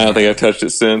 I don't think I've touched it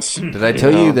since. Did I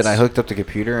tell you that I hooked up the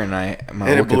computer and my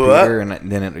old computer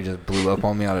and then it just blew up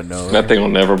on me out of nowhere? That thing will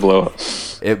never blow up.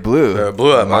 It blew. It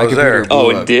blew up. I was there. Oh,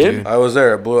 it did? Dude. I was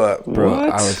there. It blew up. Bro, What?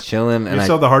 I was chilling and You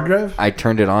saw the hard drive? I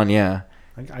turned it on. Yeah.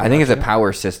 I think it's a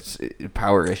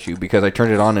power issue because I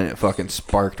turned it on and it fucking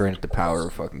sparked right at the power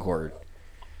fucking cord.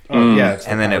 Oh yeah, it's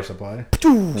and then it supply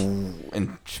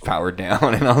and powered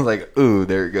down, and I was like, "Ooh,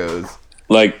 there it goes."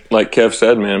 Like Kev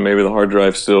said, man, maybe the hard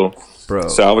drive's still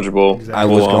salvageable. Exactly. I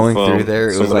was going through there.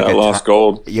 It was like a lost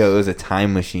gold. Yo, it was a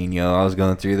time machine. Yo, I was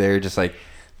going through there, just like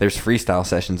there's freestyle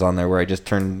sessions on there where I just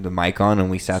turned the mic on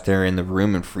and we sat there in the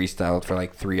room and freestyled for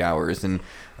like 3 hours. And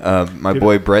my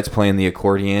boy Brett's playing the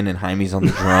accordion and Jaime's on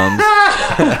the drums.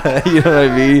 You know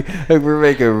what I mean? Like we're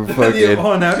making fucking.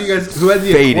 How do you guys? Who had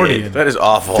the faded. accordion? That is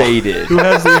awful. Faded. Who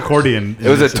has the accordion? It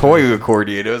was a toy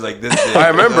accordion. It was like this. I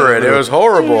remember it. It was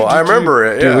horrible. I remember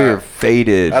it. Dude, Yeah. we were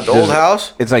faded. At the old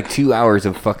house? It's like 2 hours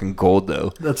of fucking gold,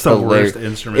 though. That's the worst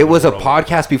instrument It was in a the world.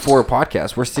 podcast before a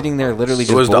podcast. We're sitting there literally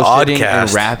just was the bullshitting and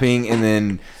Oddcast. rapping and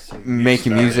then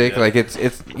making music. Like it's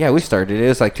we started it. It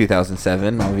was like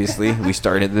 2007. Obviously, we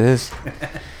started this.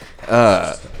 It's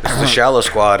the Shallow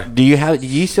Squad. Do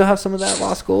you still have some of that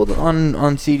lost gold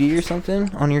on CD or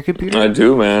something on your computer? I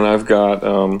do, man. I've got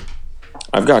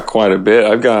quite a bit.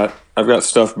 I've got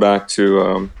stuff back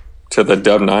to the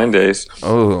Dub 9 days.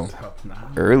 Oh,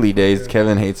 early days.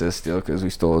 Kevin hates us still because we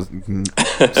stole his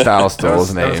Style stole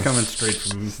his name. That was coming straight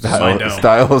from my dome.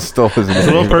 Styles stole his name. It's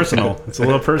a little personal. It's a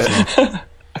little personal.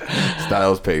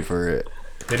 Styles paid for it.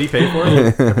 Did he pay for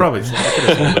it? I probably could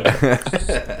have sold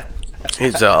it.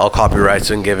 It's all copyrights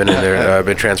and given and they're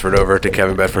been transferred over to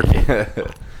Kevin Bedford.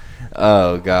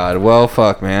 Oh God. Well,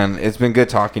 fuck, man. It's been good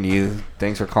talking to you.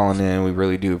 Thanks for calling in. We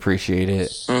really do appreciate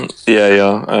it.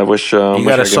 Yeah. I wish You I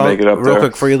got a could song make it up real there.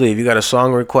 quick before you leave. You got a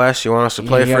song request you want us to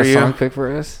play You got for a you? song pick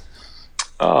for us?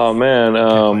 Oh man,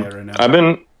 play it right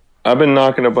now. I've been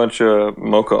knocking a bunch of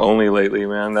Mocha Only lately,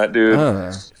 man. That dude,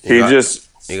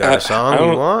 You got a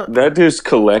song you want? That dude's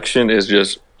collection is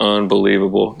just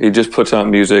unbelievable. He just puts out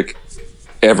music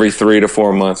every 3 to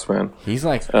 4 months, man. He's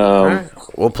like,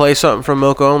 we'll play something from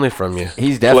Mocha Only from you.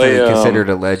 He's definitely considered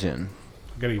a legend.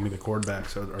 You gotta give me the chord back,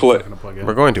 so I'm Play- not gonna plug in.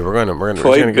 We're going to.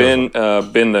 Play go.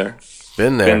 Been There.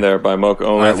 Been There. Been There by Mocha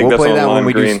Only. I think we'll that's play on that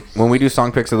Lime Green. when we do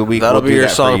song picks of the week. That'll we'll be do your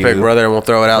that song for pick, you. brother, and we'll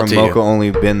throw it out From to Mocha you. Only,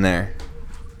 Been There.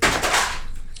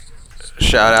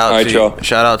 Shout out All right, to y'all.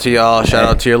 Shout out to y'all. Shout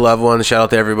out to your loved ones. Shout out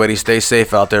to everybody. Stay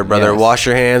safe out there, brother. Yes. Wash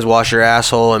your hands, wash your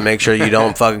asshole, and make sure you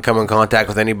don't fucking come in contact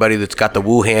with anybody that's got the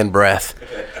Wuhan breath.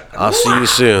 I'll see you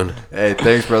soon. Hey,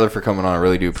 thanks, brother, for coming on. I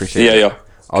really do appreciate it. Yeah, yo.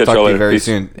 I'll Catch talk y'all to you later. very Peace.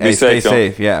 soon. Be Hey, stay safe, y'all.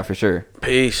 safe. Yeah, for sure.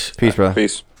 Peace. Peace, brother.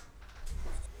 Peace.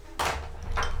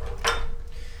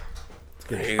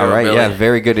 There you go, All right, Billy. yeah,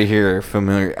 very good to hear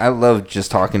familiar. I love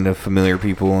just talking to familiar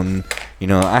people, and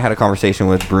I had a conversation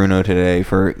with Bruno today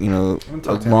for a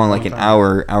long, like an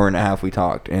hour and a half. We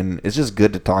talked, and it's just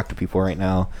good to talk to people right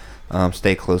now.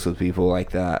 Stay close with people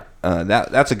like that.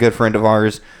 That's a good friend of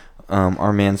ours.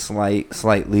 Our man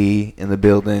slightly in the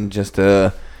building, just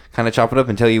to kind of chop it up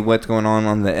and tell you what's going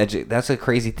on the edge. That's a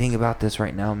crazy thing about this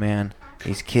right now, man.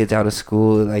 These kids out of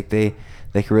school, like they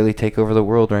could really take over the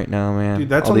world right now, man. Dude,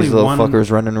 that's all only these little one,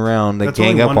 fucking running around, they that's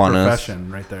gang only up one on us.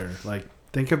 profession right there. Like,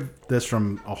 think of this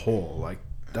from a whole. Like,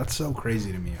 that's so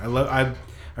crazy to me.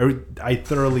 I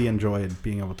thoroughly enjoyed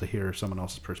being able to hear someone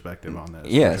else's perspective on this.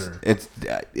 Yes, for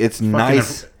sure. it's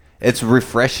nice. It's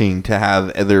refreshing to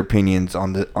have other opinions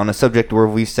on a subject where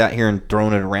we sat here and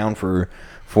thrown it around for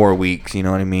 4 weeks. You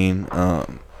know what I mean?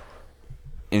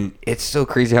 And it's so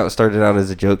crazy how it started out as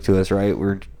a joke to us, right?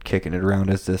 We're kicking it around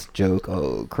as this joke.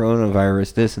 Oh,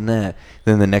 coronavirus, this and that.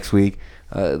 Then the next week,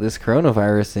 this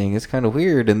coronavirus thing is kind of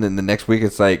weird. And then the next week,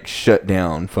 it's like shut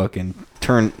down, fucking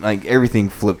turn, like everything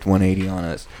flipped 180 on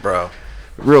us. Bro.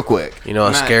 Real quick. You know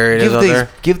how scary it is out there?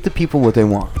 Give the people what they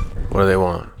want. What do they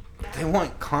want? They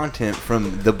want content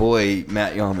from the boy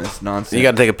Matt Yamas nonsense. You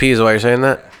got to take a pee while you're saying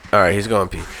that? All right, he's going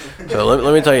pee. So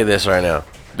let me tell you this right now.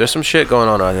 There's some shit going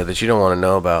on out there that you don't want to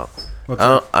know about.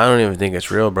 I don't even think it's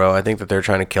real, bro. I think that they're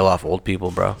trying to kill off old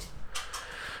people, bro.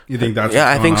 You think that's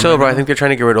I what's think going so, on bro. right I think they're trying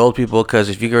to get rid of old people because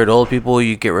if you get rid of old people,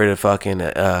 you get rid of fucking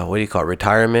what do you call it?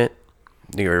 Retirement.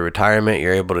 You get rid of retirement.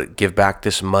 You're able to give back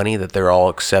this money that they're all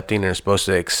accepting and are supposed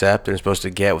to accept and are supposed to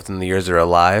get within the years they're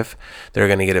alive. They're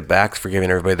going to get it back for giving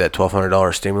everybody that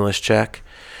 $1,200 stimulus check.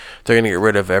 They're going to get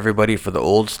rid of everybody for the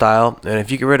old style. And if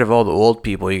you get rid of all the old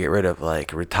people, you get rid of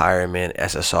like retirement,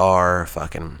 SSR,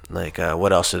 fucking like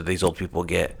what else do these old people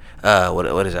get?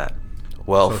 What is that?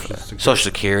 Wealth, Social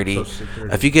Security.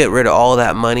 If you get rid of all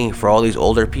that money for all these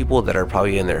older people that are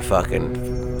probably in their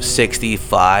fucking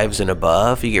 65s and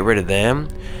above, you get rid of them.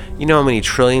 You know how many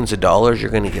trillions of dollars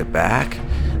you're going to get back?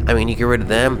 I mean, you get rid of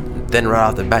them, then right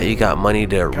off the bat, you got money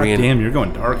to damn, you're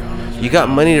going dark on us. You got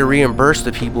money to reimburse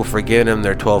the people for giving them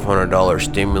their $1,200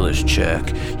 stimulus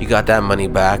check. You got that money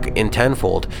back in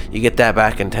tenfold. You get that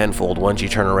back in tenfold. Once you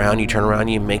turn around,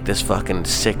 you make this fucking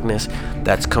sickness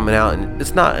that's coming out, and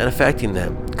it's not affecting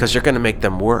them because you're going to make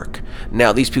them work.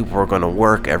 Now, these people are going to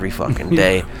work every fucking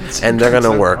day, and they're going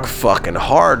to work fucking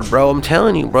hard, bro. I'm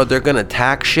telling you, bro, they're going to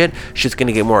tax shit. Shit's going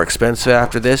to get more expensive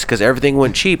after this because everything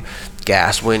went cheap.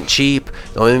 Gas went cheap.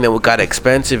 The only thing that got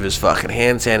expensive is fucking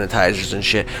hand sanitizers and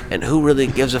shit. And who really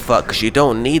gives a fuck? Because you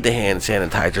don't need the hand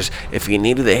sanitizers. If you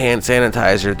needed the hand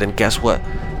sanitizer, then guess what?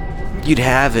 You'd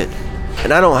have it.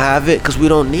 And I don't have it because we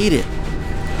don't need it.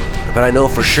 But I know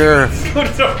for sure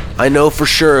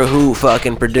who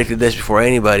fucking predicted this before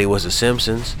anybody was the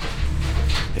Simpsons.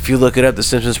 If you look it up, the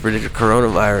Simpsons predicted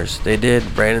coronavirus. They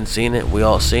did. Brandon seen it. We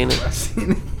all seen it.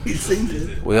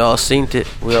 We all seen it.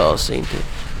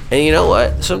 And you know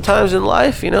what? Sometimes in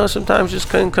life, sometimes just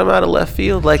couldn't come out of left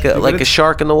field like a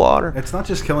shark in the water. It's not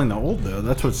just killing the old though.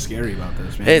 That's what's scary about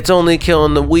this, man. It's only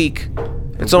killing the weak.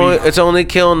 It's only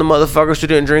killing the motherfuckers who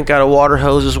didn't drink out of water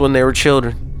hoses when they were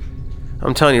children.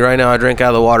 I'm telling you right now, I drank out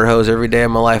of the water hose every day of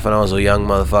my life when I was a young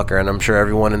motherfucker, and I'm sure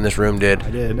everyone in this room did.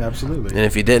 I did, absolutely. And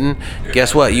if you didn't,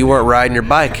 guess what? You weren't riding your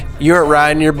bike. You weren't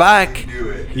riding your bike.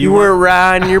 You weren't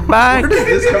riding your bike. Where did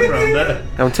this come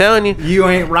from? I'm telling you. You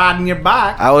ain't riding your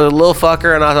bike. I was a little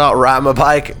fucker, and I thought riding my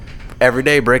bike every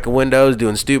day, breaking windows,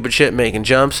 doing stupid shit, making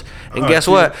jumps. And guess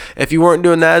what? If you weren't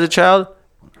doing that as a child,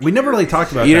 we never really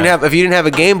talked about you that. If you didn't have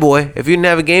a Game Boy,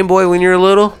 when you were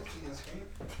little,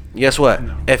 guess what?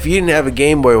 If you didn't have a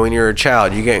Game Boy when you were a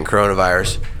child, you're getting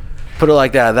coronavirus. Put it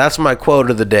like that. That's my quote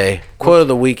of the day, quote of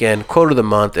the weekend, quote of the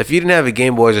month. If you didn't have a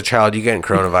Game Boy as a child, you're getting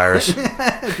coronavirus.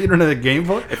 If you don't have a Game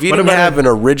Boy? If you didn't have an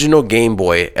original Game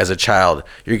Boy as a child,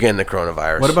 you're getting the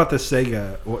coronavirus. What about the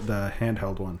Sega, the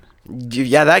handheld one?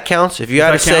 Yeah, that counts. If you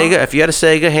had a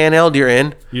Sega handheld, you're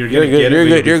in. You're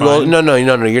good. You're gold. No,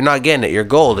 you're not getting it. You're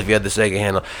gold if you had the Sega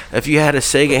handheld. If you had a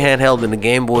Sega handheld and a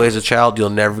Game Boy as a child,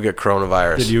 you'll never get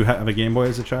coronavirus. Did you have a Game Boy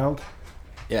as a child?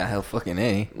 Yeah, hell fucking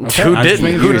A. Okay. Who didn't?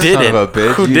 Who didn't?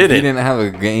 Who You didn't? didn't have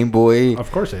a Game Boy.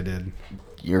 Of course I did.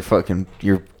 Your parents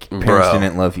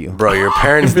didn't love you. Bro, your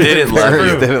parents didn't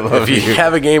love you. If you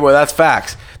have a Game Boy, that's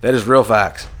facts. That is real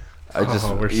facts. I just,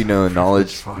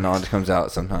 knowledge comes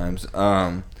out sometimes.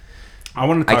 I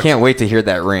want to. I can't wait to hear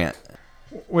that rant.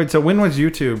 Wait, so when was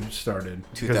YouTube started?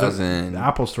 2000. The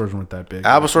Apple stores weren't that big.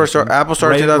 Apple started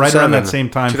 2007. Right around that same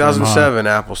time. 2007,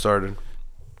 Apple started.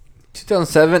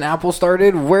 2007, Apple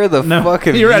started. Where the fuck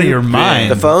have you're out of you your been? mind.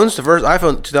 The phones, the first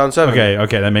iPhone, 2007.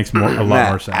 Okay, that makes a lot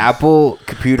more sense. Apple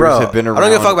computers have been around. I don't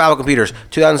give a fuck about Apple computers.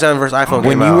 2007 first iPhone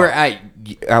when came out. you were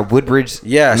at Woodbridge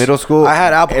middle school, I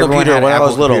had Apple computer when I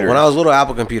was little. computers. When I was little,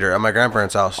 Apple computer at my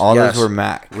grandparents' house. All those were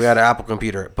Mac. We had an Apple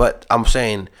computer, but I'm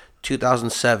saying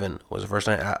 2007 was the first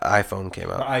time iPhone came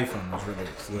out. The iPhone was really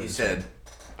exclusive. You said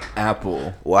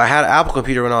Apple. Well, I had an Apple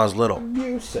computer when I was little.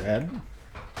 You said.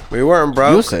 We weren't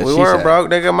broke. You said, we she weren't said. broke,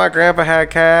 nigga. My grandpa had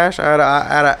cash. I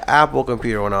had an Apple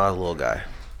computer when I was a little guy,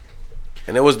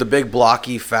 and it was the big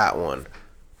blocky fat one.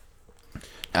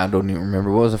 I don't even remember.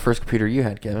 What was the first computer you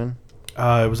had, Kevin?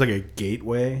 It was like a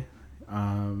Gateway.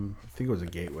 I think it was a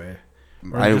Gateway.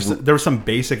 There was some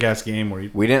basic ass game where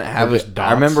we didn't have it.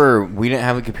 I remember we didn't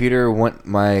have a computer.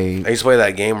 I used to play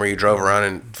that game where you drove around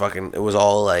and fucking. It was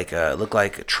all like it looked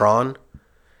like Tron,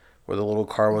 where the little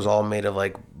car was all made of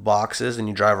like boxes, and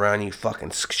you drive around and you fucking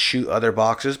shoot other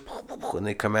boxes, and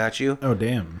they come at you. Oh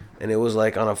damn! And it was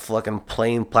like on a fucking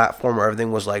plane platform where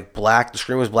everything was like black. The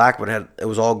screen was black, but it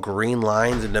was all green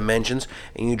lines and dimensions.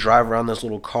 And you drive around this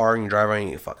little car, and you drive around and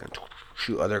you fucking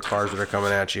shoot other cars that are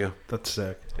coming at you. That's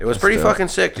sick. It was pretty fucking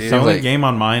sick, dude. The only game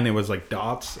on mine, it was like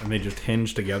dots, and they just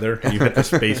hinged together. And you hit the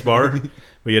space bar.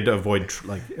 We had to avoid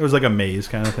it was like a maze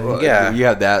kind of thing. Well, yeah, you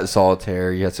had that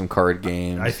solitaire. You had some card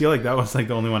games. I feel like that was like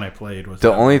the only one I played. Was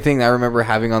the only thing I remember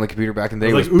having on the computer back in the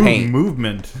day was like, Paint.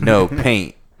 Movement. No,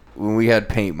 Paint. When we had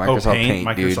Paint, Microsoft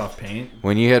Paint, dude. Microsoft Paint.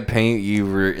 When you had Paint, you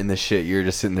were in the shit. You were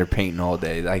just sitting there painting all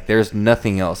day. Like there's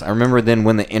nothing else. I remember then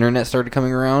when the internet started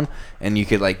coming around, and you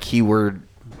could like keyword.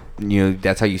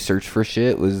 That's how you search for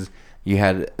shit. Was you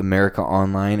had America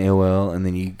Online, AOL, and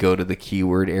then you go to the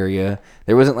keyword area.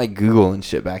 There wasn't like Google and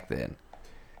shit back then.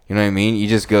 You know what I mean? You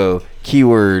just go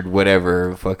keyword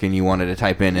whatever fucking you wanted to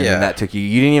type in, and then that took you.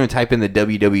 You didn't even type in the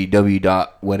www.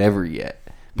 whatever yet.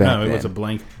 No, it was a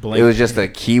blank. It was just a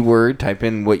keyword. Type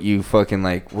in what you fucking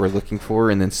like were looking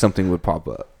for, and then something would pop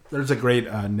up. There's a great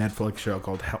Netflix show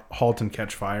called *Halt and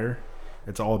Catch Fire*.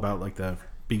 It's all about like the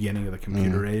beginning of the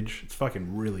computer age. It's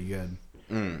fucking really good.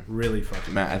 Really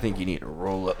fucking. Matt, I think you need to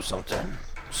roll up something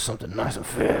nice and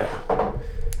fair.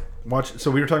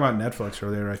 So we were talking about Netflix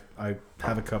earlier. I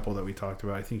have a couple that we talked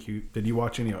about. I think did you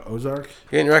watch any of Ozark?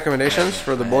 You got any recommendations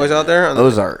for the boys out there?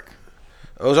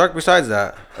 Ozark besides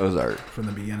that? Ozark. From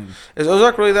the beginning. Is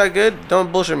Ozark really that good?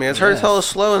 Don't bullshit me. It's heard it's hella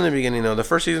slow in the beginning though. The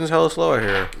first season's hella slow, I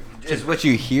hear. Is what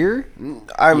you hear?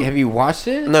 Have you watched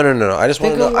it? No. I just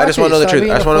want to know. I just want to know the truth.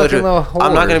 I just want to know the truth.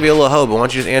 I'm not going to be a little hoe, but why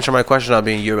don't you just answer my question on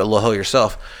being you a little hoe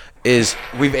yourself?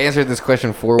 We've answered this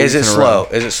question 4 weeks in a row.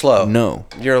 Is it slow? No.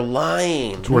 You're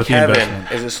lying. It's worth Kevin, the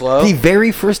investment. is it slow? The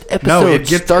very first episode. No,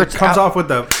 it comes off with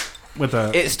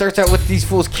the. It starts out with these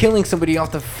fools killing somebody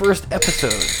off the first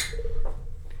episode.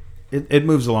 It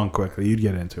moves along quickly. You'd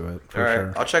get into it for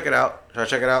sure. I'll check it out. Should I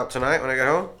check it out tonight when I get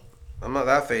home? I'm not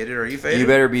that faded. Are you faded? You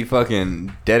better be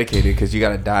fucking dedicated because you got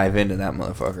to dive into that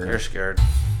motherfucker. You're scared.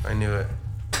 I knew it.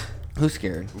 Who's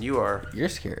scared? You are. You're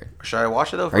scared. Should I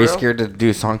watch it though? Are you scared to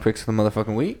do song picks for the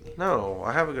motherfucking week? No,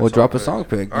 I have a good. We'll song drop pick. a song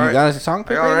pick. All You right. got a song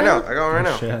pick? I got one right now. I got one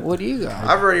right now. What do you got?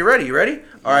 I'm already ready. You ready?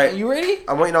 All right. You ready?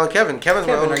 I'm waiting on Kevin. Kevin's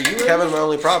my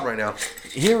only problem right now.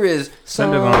 Here is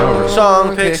Send it on over.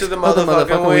 Song picks of the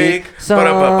motherfucking week.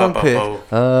 Song pick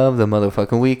of the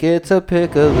motherfucking week. It's a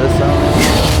pick of the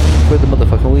song for the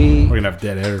motherfucking week. We're gonna have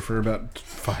dead air for about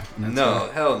 5 minutes. No,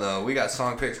 hell no. We got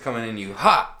song picks coming in you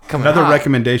hot. Another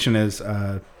recommendation is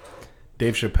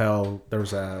Dave Chappelle.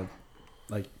 There's a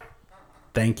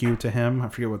thank you to him. I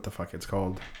forget what the fuck it's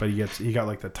called, but he got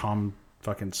like the Tom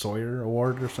fucking Sawyer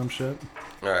award or some shit.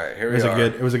 All right, here we are.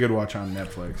 It was a good watch on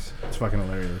Netflix. It's fucking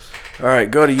hilarious. All right,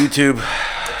 go to YouTube.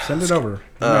 Send it over. You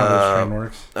know how this train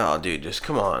works. Oh, dude, just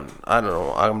come on. I don't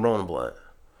know. I'm rolling a blunt.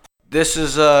 This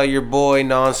is your boy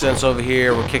Nonsense over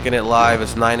here. We're kicking it live.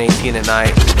 It's 9:18 at night,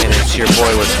 and it's your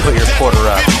boy with Put Your Quarter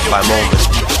Up by Moment.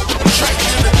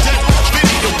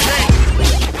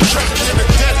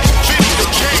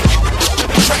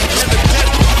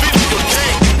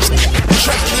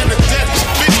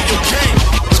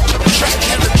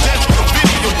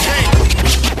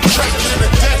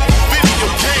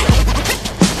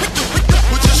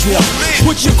 Yeah.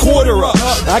 Put your quarter up,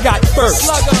 I got first.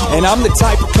 And I'm the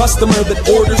type of customer that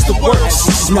orders the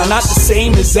worst. Now not the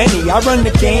same as any, I run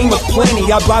the game of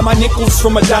plenty. I buy my nickels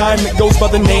from a dime that goes by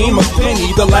the name of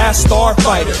Penny. The last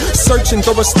starfighter, searching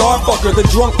for a starfucker. The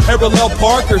drunk parallel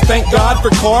parker, thank God for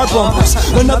car bumpers.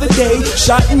 Another day,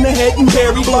 shot in the head and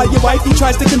buried. While your wifey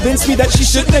tries to convince me that she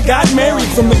shouldn't have got married.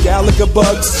 From the Gallagher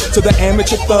bugs, to the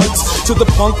amateur thugs, to the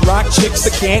punk rock chicks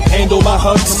that can't handle my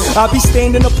hugs. I'll be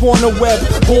standing upon a web,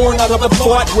 born out of a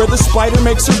thought where the spider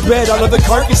makes her bed out of the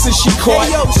carcasses she caught.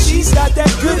 Hey yo, she's got that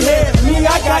good hair, me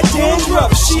I got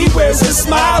dandruff. She wears a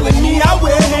smile and me I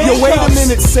wear handcuffs. Yo, wait a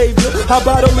minute, savior, how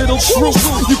about a little truth?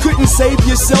 You couldn't save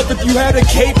yourself if you had a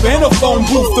cape and a phone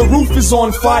booth. The roof is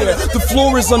on fire, the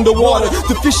floor is underwater.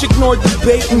 The fish ignored the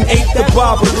bait and ate the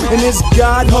bobber. And as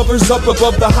God hovers up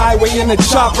above the highway in a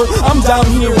chopper, I'm down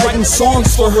here writing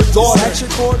songs for her daughter. Is that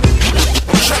your quarter?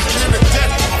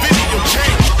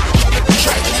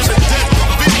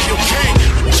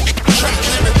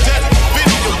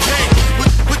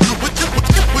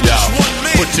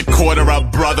 Put your quarter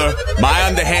up, brother. My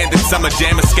underhanded summer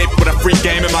jam escaped with a free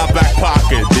game in my back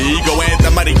pocket. The ego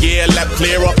anthem of the year left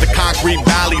clear off the concrete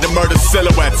valley to murder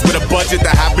silhouettes with a budget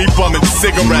to have me bumming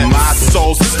cigarettes. My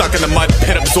soul's stuck in the mud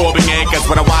pit absorbing anchors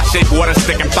with a wash-shape water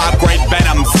stick and 5 great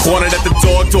venoms. Cornered at the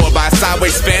dog door by a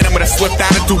sideways phantom with a swift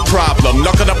attitude problem.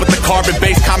 Knuckled up with the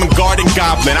carbon-based common garden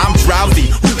goblin. I'm drowsy,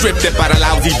 who drifted by the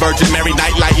lousy Virgin Mary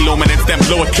nightlight luminance, then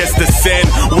blew a kiss to sin.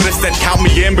 Would've said count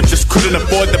me in, but just couldn't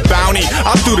afford the bounty.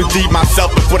 I'm through the deed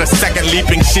myself before the second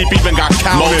leaping sheep even got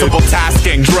counted. Multiple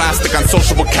tasking, drastic,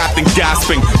 unsociable captain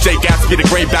gasping. Jay Gatsby the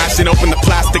great bashing, open the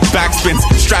plastic backspins.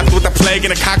 Strapped with a plague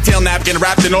and a cocktail napkin,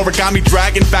 wrapped in origami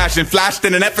dragon fashion. Flashed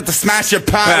in an effort to smash your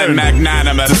pattern.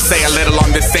 Magnanimous to say a little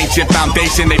on this ancient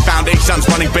foundation. They foundations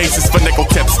running bases for nickel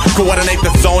tips. Coordinate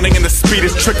the zoning and the speed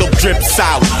is trickle drips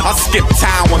out. I'll skip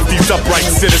town once these upright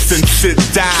citizens sit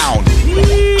down.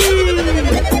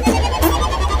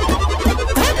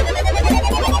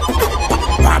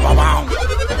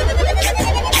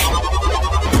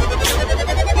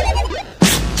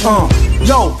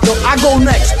 Yo, I go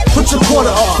next. Put your quarter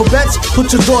up for bets,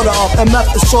 put your daughter up.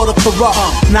 MF is sorta corrupt,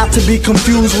 not to be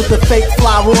confused with the fake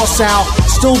fly raw sound.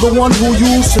 Still the one who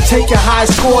used to take your high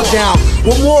score down.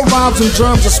 With more rhymes and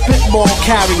germs a spitball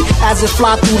carry, as it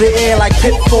fly through the air like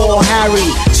Pitfall Harry.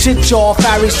 Shit y'all,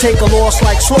 fairies take a loss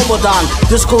like Swobodan.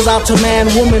 This goes out to man,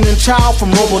 woman, and child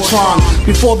from Robotron.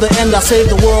 Before the end, I save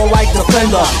the world like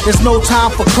Defender. There's no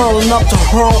time for curling up to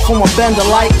hurl from a bender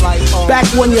like back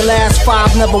when your last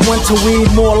 5 never went to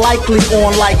weed. More likely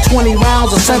on like 20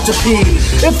 rounds of centipede.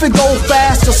 If it go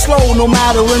fast or slow, no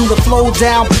matter in the flow,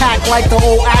 down packed like the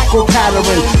old acro pattern.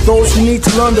 Those who need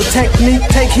to learn the technique,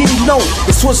 take heed, note.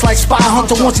 It switch like Spy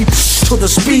Hunter once he to the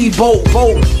speedboat.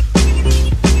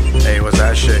 Hey, was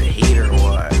that shit heat or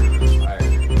what?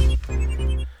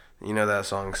 You know that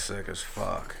song's sick as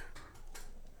fuck.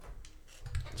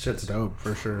 Shit's dope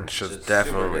for sure. Shit's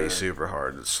definitely super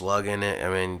hard. Slugging it, I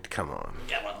mean, come on.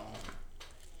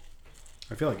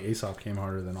 I feel like Aesop came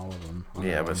harder than all of them.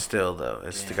 Yeah, but still though,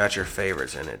 it's got your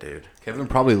favorites in it, dude. Kevin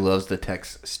probably loves the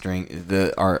text string,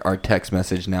 our text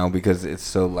message now because it's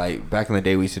so light. Back in the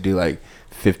day, we used to do like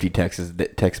 50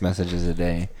 text messages a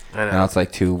day. I know. Now it's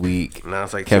like 2 a week. Now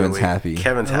it's like Kevin's 2 a week. happy.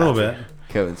 Kevin's a happy. little bit.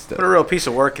 Kevin's still. What a real piece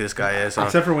of work this guy is. Huh?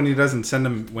 Except for when he doesn't send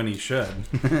them when he should.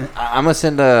 I'm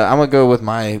gonna go with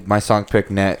my song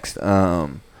pick next.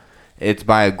 It's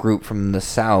by a group from the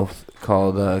South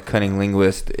called Cunning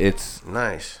Linguist. It's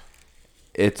nice.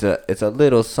 It's a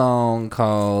little song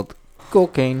called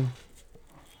Cocaine.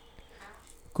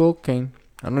 Cocaine.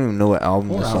 I don't even know what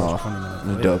album it's off.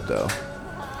 It's dope though.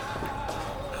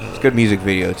 It's a good music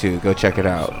video too. Go check it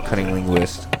out. Cunning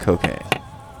Linguist, Cocaine.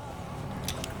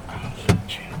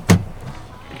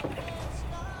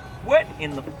 What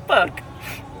in the fuck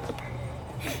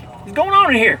is going on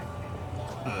in here?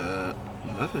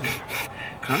 Nothing.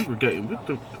 Congregating. What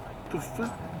the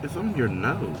fuck is on your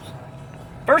nose?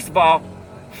 First of all,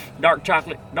 dark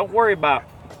chocolate, don't worry about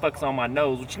what the fuck's on my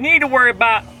nose. What you need to worry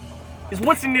about is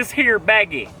what's in this here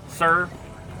baggie, sir.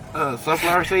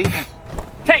 Sunflower seeds?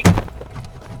 Hey!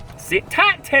 Sit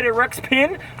tight, Teddy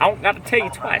Ruxpin. I don't got to tell you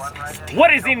twice.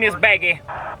 What is in this baggie?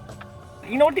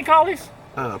 You know what they call this?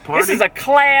 party? This is a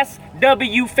Class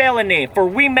W felony for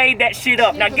we made that shit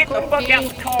up. Now get the fuck out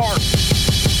the car.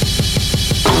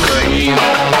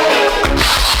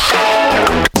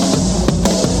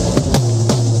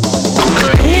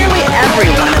 Nearly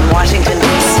everyone in Washington,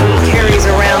 D.C. carries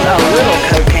around a little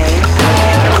cocaine.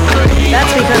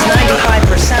 That's because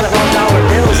 95% of all dollar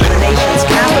bills in the nation's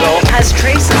capital has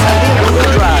traces of the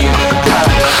illegal drug.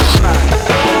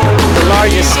 The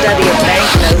largest study of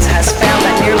banknotes has found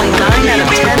that nearly 9 out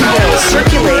of 10 bills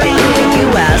circulating in the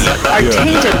U.S. are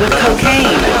tainted with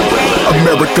cocaine.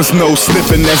 America's no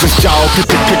slipping as his jaw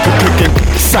clicking.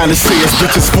 Sinuses,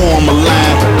 bitches form a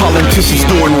line. Politicians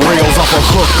doing rails off a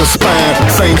hook or spine.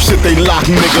 Same shit they lock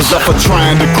niggas up for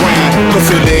trying to grind.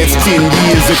 Plus it adds 10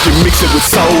 years if you mix it with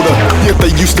soda. Yet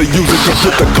they used to use it to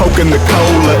put the coke in the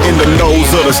cola. In the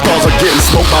nose of the stars are getting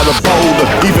smoked by the boulder.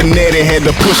 Even there they had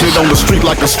to push it on the street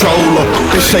like a stroller.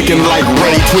 They shaking like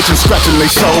Ray, twitching, scratching their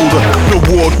shoulder. The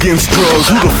war against drugs,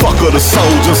 who the fuck are the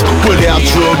soldiers? Without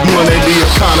drug money, the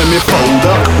economy fold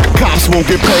up. Cops won't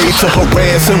get paid to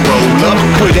harass and roll up.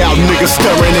 Without niggas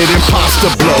stirring it,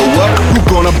 imposter blow up. Who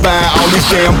gonna buy all these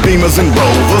damn Beamers and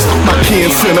Rovers? My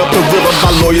kids sent up the river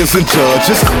by lawyers and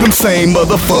judges. Them same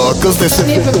motherfuckers that said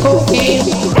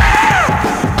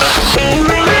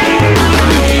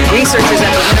Researchers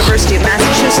at the University of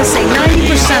Massachusetts say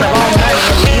 90% of all money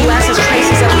in the U.S. has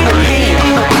traces of cocaine.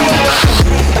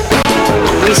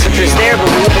 Researchers there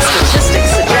believe the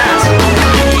statistics suggest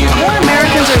more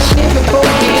Americans are smoking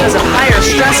cocaine because of higher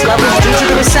stress levels due to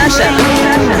the recession.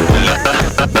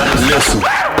 Listen.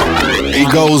 It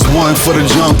goes 1 for the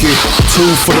junkie,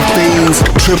 2 for the fiends,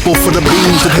 triple for the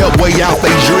beams that help weigh out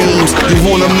their dreams. You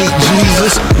wanna meet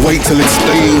Jesus? Wait till it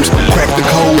steams. Crack the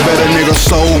code, better nigga,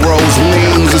 soul rolls,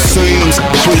 leans, it seems.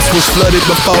 Streets was flooded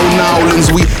before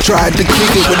Nolans. We tried to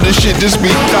kick it, but the shit just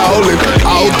be calling.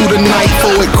 All through the night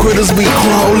for it, critters be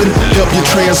crawling. Help you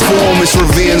transform, it's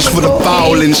revenge for the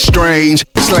fallen. Strange,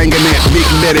 slanging that big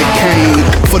Medicaid.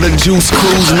 For the juice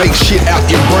cruise, make shit out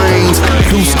your brains.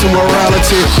 Boost to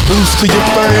morality, boost to your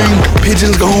fame.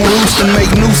 Pigeons gon' roost and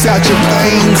make noose out your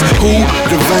veins. Who?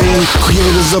 The vain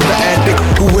creators of the addict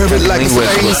who wear it like a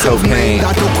stain. Self-made,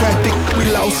 autocratic. We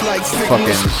lost like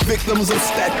sickness. Victims of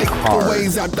static. The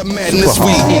ways out the madness.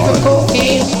 We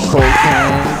cocaine.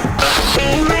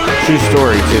 True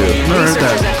story too. Never heard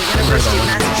that.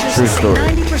 True story.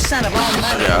 90% of all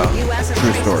money in the U.S. is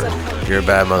True story. You're a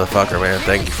bad motherfucker, man.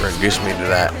 Thank you for introducing me to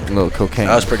that. A little cocaine.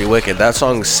 That was pretty wicked. That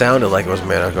song sounded like it was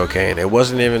made of cocaine. It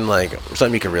wasn't even like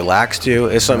something you could relax to.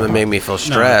 It's something that made me feel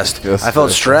stressed. No, I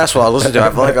felt stressed while I listened to it.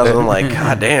 I felt like I was like,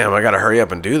 God damn, I gotta hurry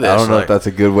up and do this. I don't know like, if that's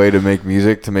a good way to make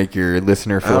music to make your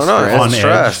listener feel I don't know. stressed. I felt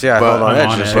stressed. Yeah, I felt on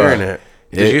edge just hearing it.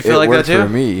 Did you feel like that too? For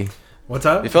me. What's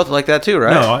up? You felt like that too,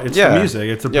 right? No, it's the music.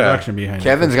 It's the production behind it.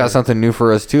 Kevin's got something new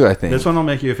for us too, I think. This one will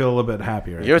make you feel a little bit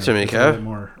happier. Give it to me, Kev.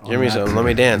 Give me some. Let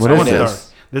me dance. What is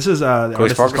this? This is the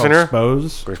Grace Parker Center.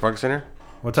 Grace Parker Center.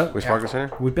 What's up? Grace Parker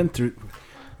Center. We've been through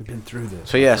this.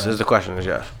 So yes, is the question is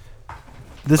yes.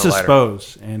 This is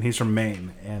Spose, and he's from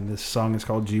Maine, and this song is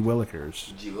called G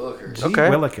Willikers. G Willikers. Okay.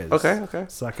 Willikers. Okay.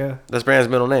 Sucker. That's Brand's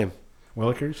middle name.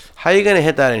 Willikers. How are you gonna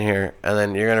hit that in here, and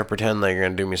then you're gonna pretend like you're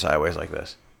gonna do me sideways like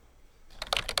this?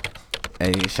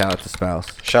 Hey, shout out to Spouse.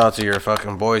 Shout out to your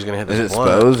fucking boy. He's gonna hit this. Is it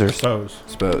blunt. Spose or Spose?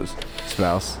 Spose.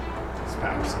 Spouse.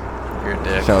 Spouse. You're a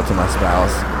dick. Shout out to my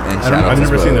spouse and shout out I've to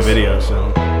never seen the Spose. video,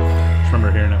 so just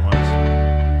remember hearing it once.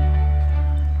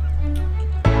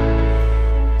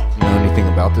 You know anything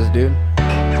about this dude?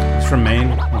 It's from Maine.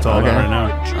 That's all I got right now. I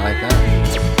like that.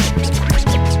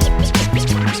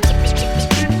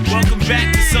 Welcome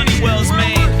back to Sunny Wells,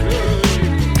 Maine.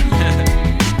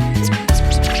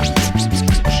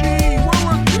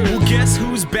 Well, guess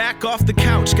who's back off the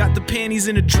couch? Got the panties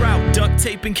in a drought, duct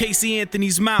taping Casey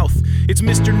Anthony's mouth. It's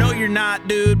Mr. No You're Not,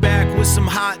 dude, back with some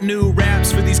hot new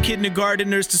raps for these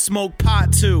kindergarteners to smoke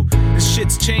pot to. This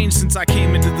shit's changed since I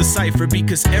came into the cypher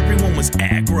because everyone was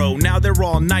aggro, now they're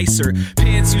all nicer.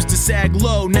 Pants used to sag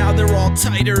low, now they're all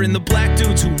tighter. And the black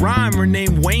dudes who rhyme are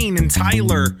named Wayne and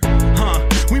Tyler. Huh,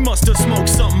 we must have smoked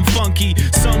something funky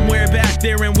somewhere back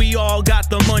there and we all got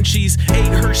the munchies. Ate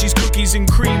Hershey's cookies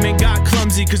and cream and got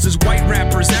clumsy cause there's white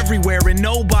rappers everywhere and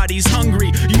nobody's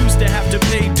hungry. You used to have to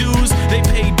pay dues, they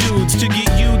pay dudes to get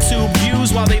YouTube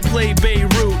views while they play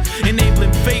Beirut,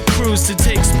 enabling fake crews to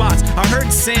take spots. I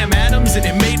heard Sam Adams and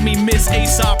it made me miss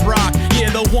Aesop Rock. Yeah,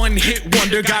 the one one-hit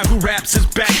wonder guy who raps his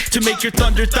back to make your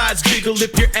thunder thighs jiggle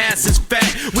if your ass is fat.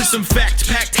 With some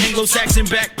fact-packed Anglo-Saxon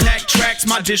backpack tracks,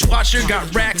 my dishwasher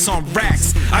got racks on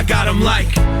racks. I got him like,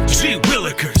 gee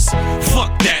willikers,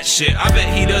 fuck that shit. I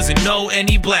bet he doesn't know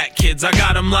any black kids. I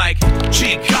got him like,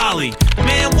 gee golly,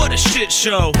 man, what a shit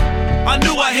show. I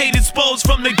knew I hated Spose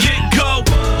from the get-go.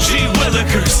 Gee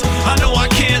willikers, I know I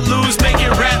can't lose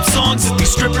making rap songs that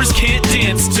these strippers can't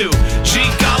dance to. Gee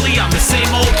golly, I'm the same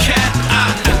old cat.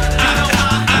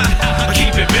 I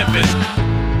keep it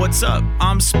pimpin'. What's up?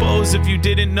 I'm Spose, if you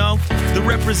didn't know. The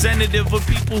representative of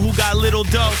people who got little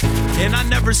dough. And I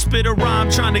never spit a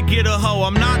rhyme trying to get a hoe.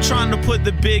 I'm not trying to put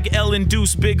the big L in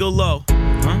Deuce Bigelow.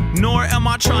 Nor am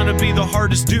I trying to be the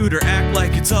hardest dude or act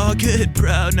like it's all good,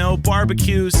 bro. No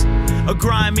barbecues. A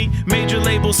grimy major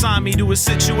label signed me to a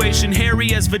situation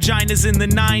hairy as vaginas in the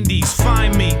 90s.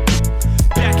 Find me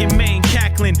back in Maine,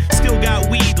 cackling. Still got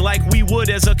weed like we would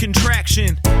as a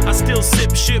contraction. I still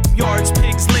sip shipyards,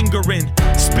 pigs lingering.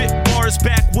 Spit bars,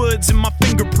 backwoods, and my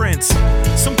fingerprints.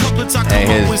 Some couplets I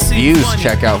come up with his seem views funny.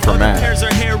 check out for Matt. Pairs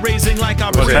are hair raising like I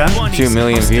What's that? 2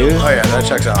 million views? Oh yeah, that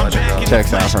checks out.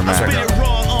 Checks out for Matt.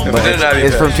 But didn't have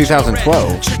it's you from finish.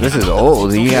 2012. This is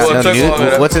old. You got Well, it nothing took long new?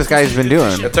 enough. What's this guy's been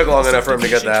doing? It took long enough for him to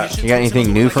get that. You got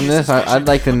anything new from this? I'd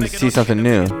like to see something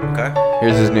new. Okay.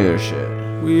 Here's his newest shit.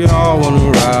 We all wanna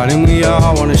ride and we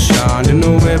all wanna shine in the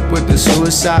whip with the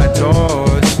suicide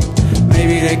doors.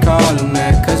 Maybe they call them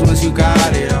that, cause once you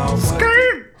got it all.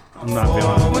 I'm not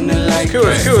feeling it.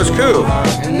 It's cool.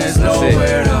 And there's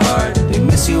nowhere to hide. They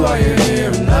miss you while you're here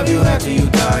and love you after you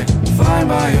die. Fine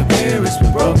by your parents,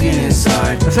 but broken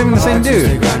inside. That's even the same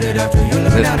dude.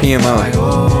 That's PMO.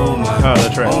 Oh,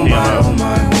 that's right.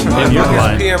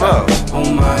 PMO.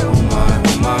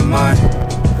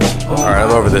 Alright,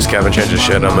 I'm over this Kevin changes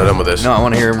shit. I'm done with this. No, I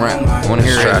want to hear him rap. I want to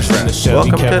hear Trash him rap. Chevy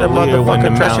Welcome to the Cavalier when the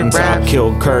motherfucking trashing mountaintop rap.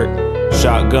 killed Kurt.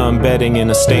 Shotgun bedding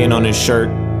and a stain on his shirt.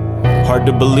 Hard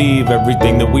to believe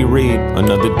everything that we read.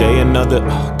 Another day, another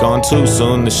gone too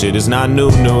soon. The shit is not new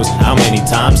news. How many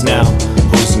times now?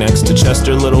 Who's next to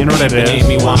Chester Little? You know what it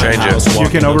Amy is? Winehouse, You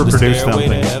can walking up the overproduce stairway to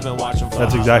something. heaven, watching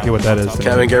That's exactly what that is. to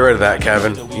Kevin, me. get rid of that,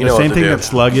 Kevin. You know The same what to thing do. that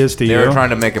Slug is to They you. were trying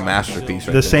to make a masterpiece right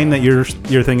The there. same that your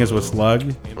thing is with Slug.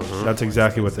 That's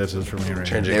exactly what this is for me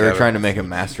right now. They were trying to make a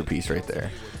masterpiece right there.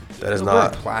 That is You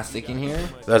not put plastic in here.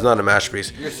 That's not a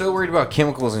masterpiece. You're so worried about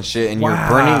chemicals and shit, and you're Wow.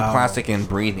 burning plastic and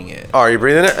breathing it. Oh, are you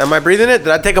breathing it? Am I breathing it? Did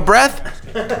I take a breath?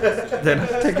 Did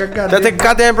I take a Did I take a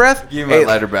goddamn breath? Give me my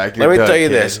lighter back. You're Let me done, tell you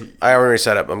kid. this. I already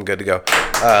set up. I'm good to go.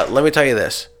 Let me tell you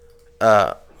this.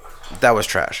 That was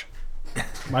trash.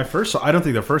 My first song, I don't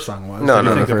think the first song was. No, Do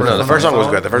you no, think the first song was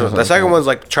good. solid? The second one's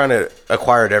like trying to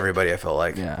acquire to everybody. I feel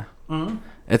like. Yeah. Mhm.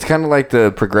 It's kind of like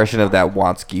the progression of that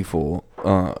Watsky fool.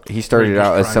 He started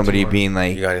out as somebody being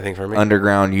like You got anything for me?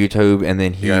 underground YouTube, and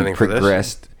then he You got anything for this?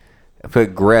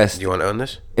 progressed. You want to own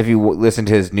this? If you listen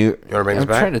to his new, You want to bring this I'm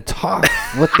back? trying to talk.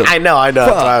 What the? I know. That's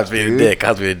fuck, why I was being a dude? dick. I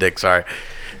was being a dick. Sorry.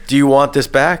 Do you want this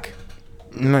back?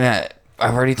 Matt,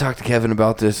 I've already talked to Kevin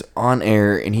about this on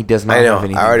air, and he does not I know. have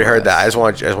anything. I already for heard us. that. I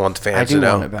just want the fans do to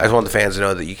know. want it back. I just want the fans to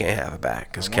know that you can't have it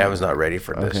back because Kevin's not ready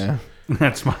for this. Okay.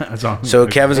 That's all. So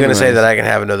Kevin's gonna say Anyways. that I can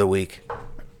have another week.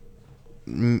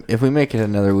 If we make it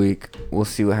another week, we'll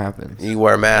see what happens. You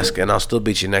wear a mask, and I'll still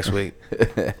beat you next week.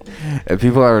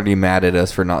 People are already mad at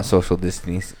us for not social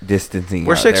distancing.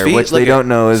 We're out 6 there, feet. which Look they at- don't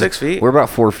know is 6 feet. We're about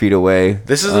 4 feet away.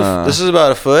 This is this is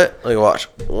about a foot. Like watch.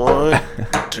 1,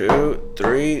 2,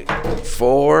 3,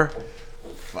 4,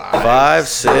 5,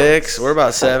 6. We're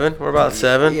about 7. We're about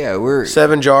 7. Yeah, we're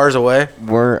 7 jars away.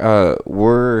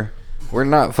 We're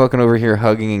not fucking over here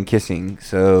hugging and kissing.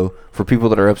 So for people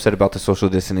that are upset about the social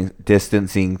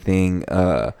distancing thing,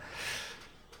 I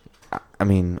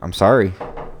mean, I'm sorry.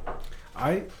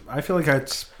 I feel like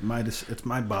it's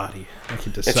my body. I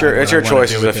can decide. It's your what I wanna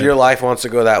choices. do with If it. your life wants to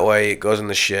go that way, it goes in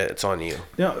the shit. It's on you.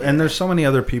 Yeah, and there's so many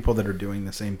other people that are doing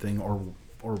the same thing or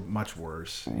much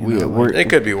worse. It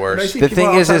could be worse. But I see The people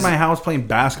thing is outside my house playing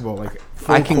basketball, like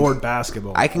full court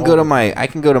basketball. I can go to my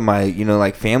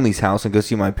like family's house and go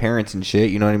see my parents and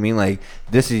shit. You know what I mean? Like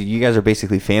you guys are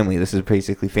basically family. This is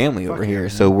basically family over here.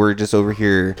 So we're just over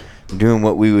here doing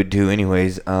what we would do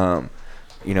anyways.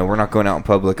 We're not going out in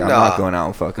public. I'm not going out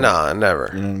and fucking. Nah, never.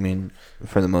 You know what I mean?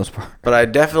 For the most part. But I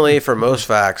definitely, for most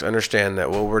facts, understand that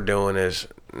what we're doing is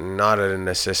not a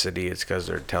necessity. It's because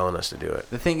they're telling us to do it.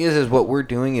 The thing is what we're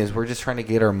doing is we're just trying to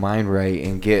get our mind right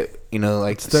and get you know,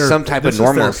 like It's some type of this is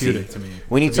normalcy. therapeutic to me,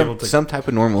 We need to be able to- some type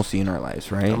of normalcy in our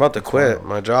lives, right? I'm about to quit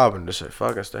my job and just say,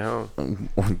 fuck it, stay home.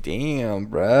 Damn,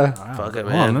 bruh. Fuck it, Hold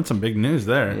man. on, that's some big news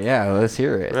there. Yeah, let's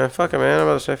hear it. Man, fuck it, man. I'm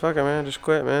about to say, fuck it, man. Just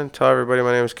quit, man. Tell everybody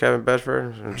my name is Kevin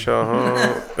Bedford. And chill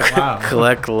home. Wow.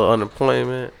 Collect a little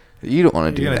unemployment. You don't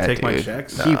want to do gonna that, take my dude.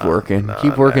 checks? Keep working. Nah,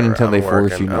 Keep working never. until I'm they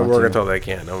force working. you not I'm working to. until they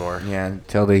can't no more. Yeah,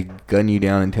 until they gun you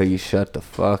down until you shut the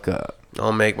fuck up.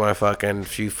 I'll make my fucking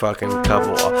few fucking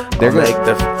couple. They're I'll gonna- make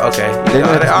the. Okay. You they're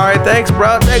got gonna- it. All right. Thanks,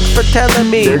 bro. Thanks for telling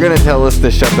me. They're gonna tell us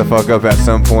to shut the fuck up at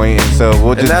some point, and so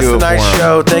we'll And just that's do the it nice for 'em.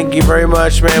 show. Thank you very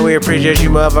much, man. We appreciate you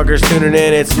motherfuckers tuning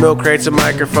in. It's Milk Crates and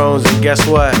Microphones. And guess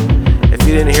what? If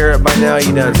you didn't hear it by now,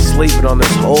 you done sleeping on this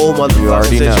whole You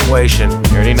already motherfucking know. situation. You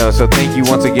already know. So thank you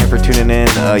once again for tuning in.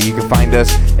 You can find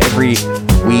us every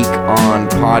week on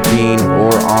Podbean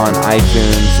or on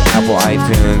iTunes, Apple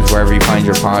iTunes, wherever you find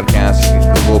your podcasts. You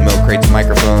can Google Milk Crates and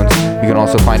Microphones. You can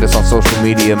also find us on social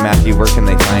media. Matthew, where can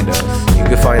they find us? You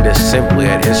can find us simply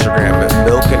at Instagram at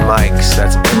Milk and Mikes.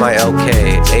 That's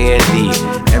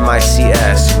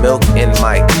MILKANDMICS, Milk and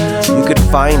Mike. You can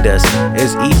find us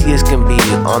as easy as can be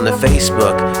on the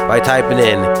Facebook by typing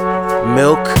in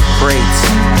Milk Crates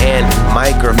and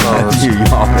Microphones.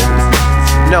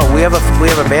 No, we have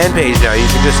a band page now. You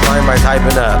can just find by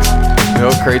typing up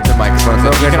Milk Crates and Microphones.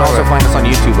 Milk You can and also find us on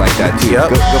YouTube like that too. Yep.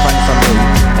 Go find us on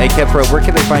the. Hey, Kev Pro, where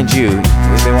can they find you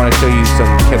if they want to show you some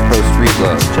Kev Pro street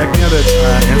love? Check me out at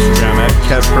Instagram at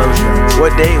Kev Pro Show.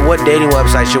 What dating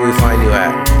website should we find you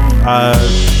at?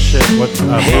 Shit, what's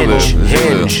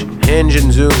Hinge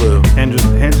and Zulu. Hinge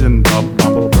and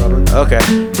Bumble, probably. Okay.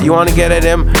 You want to get at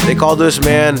him? They call this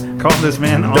man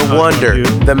the Wonder,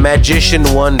 the Magician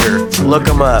Wonder. Look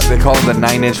him up. They call him the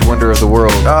 9-inch wonder of the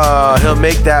world. Oh, he'll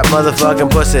make that motherfucking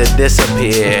pussy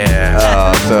disappear.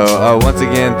 So once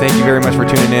again, thank you very much for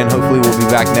tuning in. Hopefully we'll be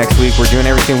back next week. We're doing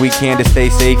everything we can to stay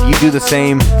safe. You do the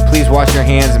same. Please wash your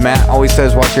hands. Matt always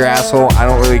says wash your asshole. I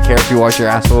don't really care if you wash your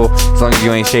asshole as long as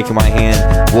you ain't shaking my hand.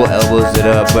 We'll elbows it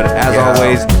up. But as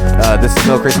always, this is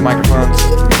Milk Crates and Microphones.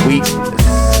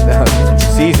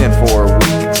 Season 4,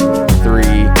 week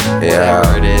 3.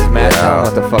 Whatever it is. Matt, tell them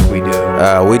what the fuck we do.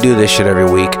 We do this shit every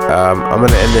week. I'm gonna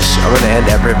end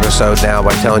every episode now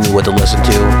by telling you what to listen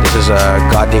to. This is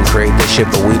God didn't create this shit,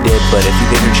 but we did. But if you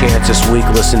get your chance this week,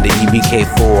 listen to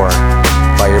EBK4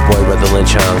 by your boy Brother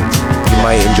Lynch Hung. You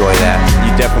might enjoy that.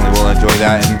 You definitely will enjoy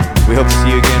that, and we hope to see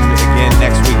you again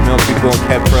next week. Milk People and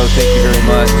Kev Pro, thank you very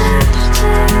much.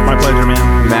 My pleasure, man.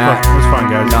 Matt, it was fun,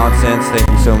 guys. Nonsense, thank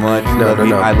you so much.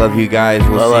 No. I love you guys.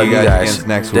 We'll see you guys again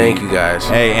next week. Thank you guys.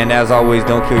 Hey, and as always,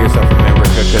 don't kill yourself. Remember,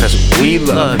 because we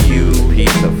love you.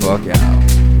 Peace the fuck out.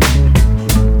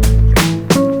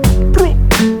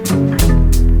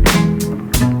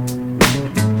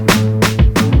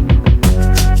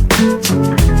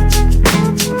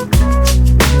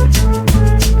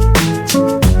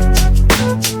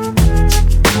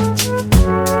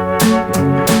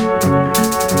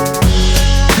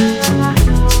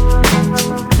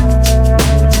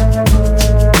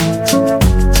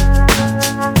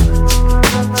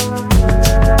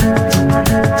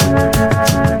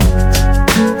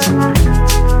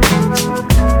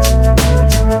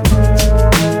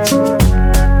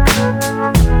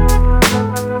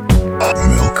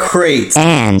 Crates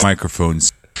and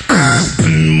microphones.